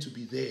allow them to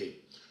be there.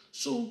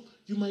 So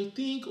you might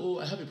think, oh,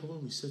 I have a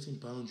problem with setting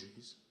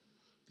boundaries.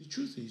 The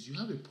truth is, you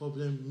have a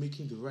problem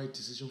making the right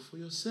decision for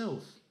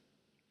yourself.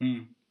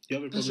 You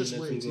have a problem. That's just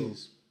where it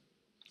is.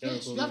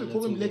 Yes, you have a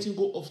problem letting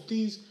go of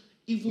things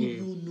even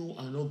you know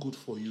are not good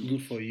for you.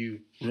 Good for you,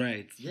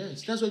 right?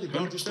 Yes, that's why the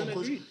boundaries come.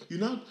 Because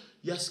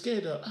you're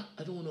scared that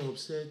I don't want to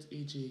upset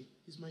AJ.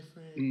 He's my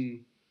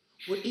friend.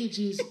 But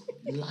AJ's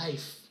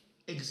life,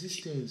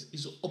 existence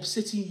is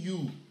upsetting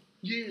you.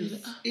 Yes,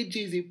 like, AJ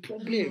is a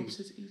problem. AJ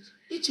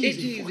is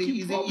a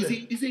fucking problem.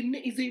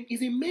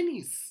 He's a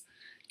menace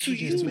to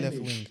you. He's left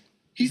wing.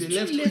 He's a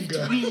left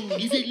winger.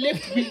 He's a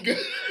left winger.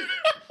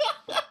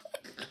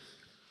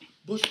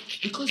 But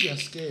because you're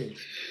scared,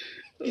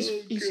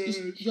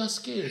 you are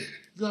scared.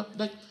 You are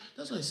like,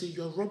 that's why I say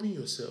you are robbing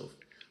yourself.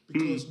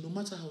 Because no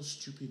matter how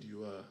stupid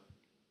you are,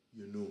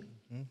 you know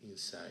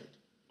inside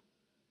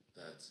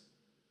that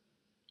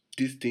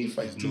this thing is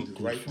not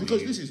good right. For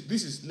because you.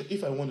 this is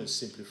if I want to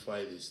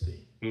simplify this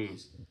thing,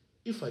 is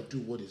if I do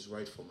what is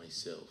right for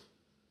myself,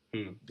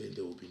 then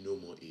there will be no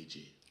more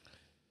AJ.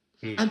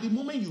 And the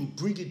moment you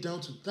bring it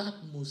down to that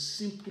most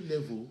simple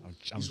level,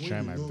 I'm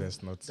trying my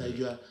best not to.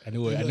 You are, I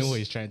know what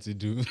he's trying to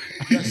do.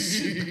 You are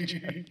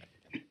sick.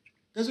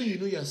 That's when you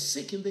know you are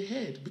sick in the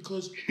head,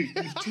 because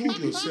you've told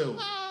yourself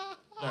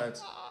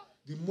that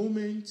the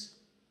moment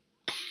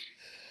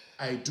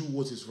I do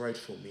what is right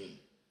for me,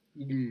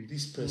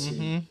 this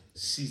person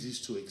ceases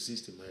to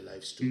exist in my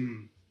life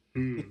story.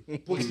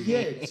 But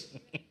yet,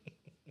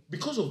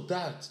 because of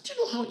that, do you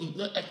know how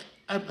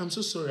I'm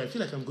so sorry, I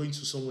feel like I'm going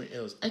to somewhere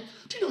else.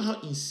 Do you know how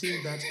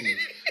insane that is?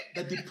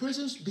 That the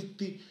presence,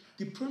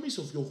 the premise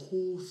of your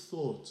whole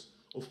thought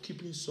of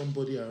keeping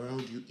somebody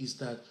around you is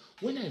that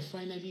when I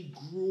finally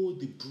grow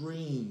the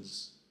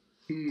brains,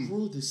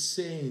 grow the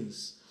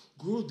sense,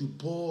 grow the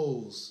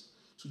balls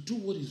to do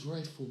what is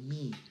right for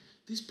me,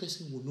 this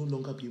person will no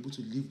longer be able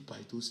to live by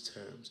those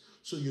terms.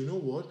 So you know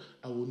what?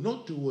 I will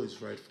not do what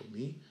is right for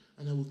me,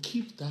 and I will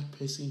keep that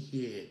person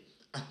here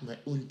at my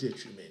own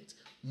detriment.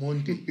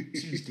 Monday,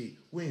 Tuesday,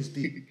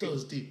 Wednesday,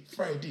 Thursday,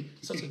 Friday,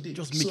 Saturday,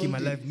 Just making my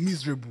life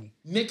miserable.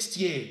 Next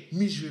year,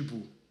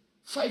 miserable.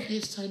 5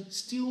 years' time,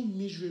 still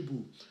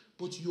miserable.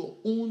 But your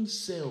own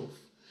self,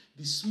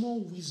 the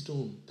small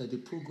wisdom that they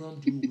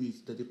programmed you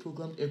with, that they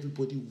programmed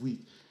everybody with,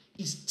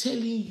 is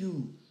telling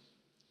you,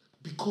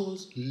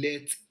 because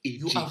let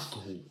you have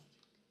go.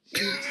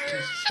 Let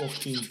this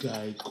fucking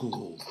guy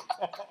go.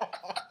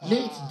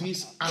 Let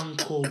this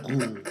anchor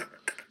go.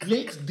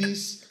 Let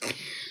this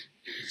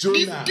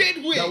Jonah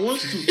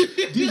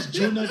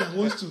that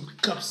wants to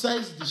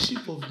capsize the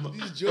ship of my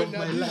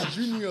life.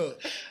 Junior.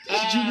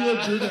 This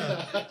Junior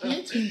Jonah.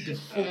 Let him the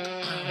fuck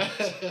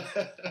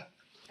out.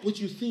 What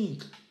you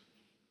think?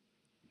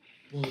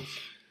 But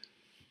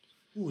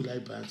who will I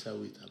banter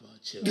with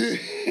about Chelsea?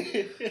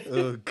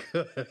 Oh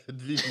God,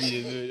 leave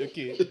me alone.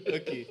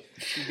 Okay.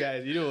 You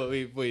guys, you know what?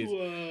 Wait, boys.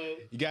 Wow.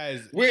 You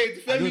guys.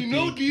 Wait, Femi,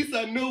 know this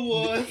and know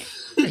what?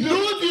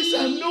 Know this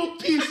and know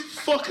peace,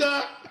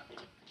 fucker.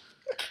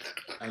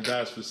 And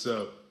that's what's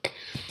up.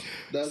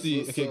 That's See,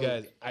 what's okay, up.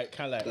 guys, I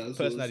can't like That's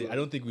personally. what's up. I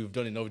don't think we've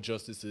done enough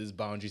justice to this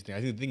boundaries thing.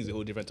 I think the thing is a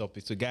whole different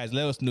topic. So, guys,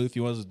 let us know if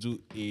you want us to do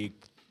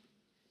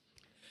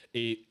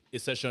a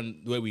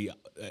session where we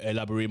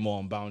elaborate more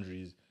on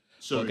boundaries.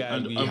 Sorry, guys,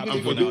 and, we and, have and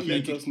to for go the now.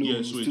 Let cute, us know, yeah,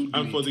 we'll sweet. still do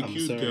And for it. the I'm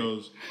cute sorry.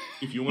 girls,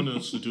 if you want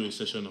us to do a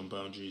session on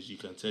boundaries, you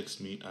can text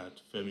me at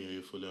Femi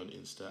Oyefole on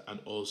Insta, and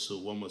also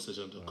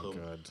onemore.com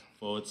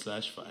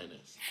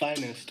 /finest.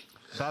 Finest.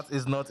 That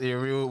is not a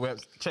real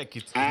website. Check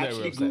it. It's I not a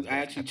actually, real website, I guys.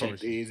 actually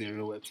promise checked. It is a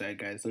real website,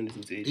 guys. Don't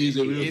listen to it. It is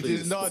a real It thing.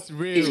 is not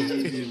real. It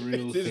is a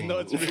real It is thing.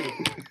 not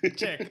real.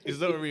 Check. It's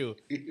not real.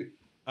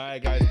 All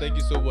right, guys. Thank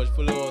you so much.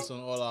 Follow us on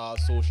all our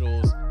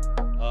socials.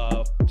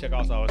 Check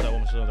out our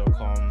website,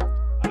 onemore.com.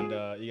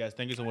 And you guys,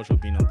 thank you so much for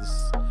being on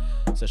this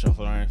session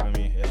for learning from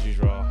me as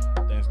usual.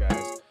 Thanks,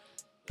 guys.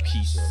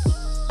 Peace.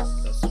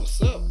 That's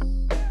what's up.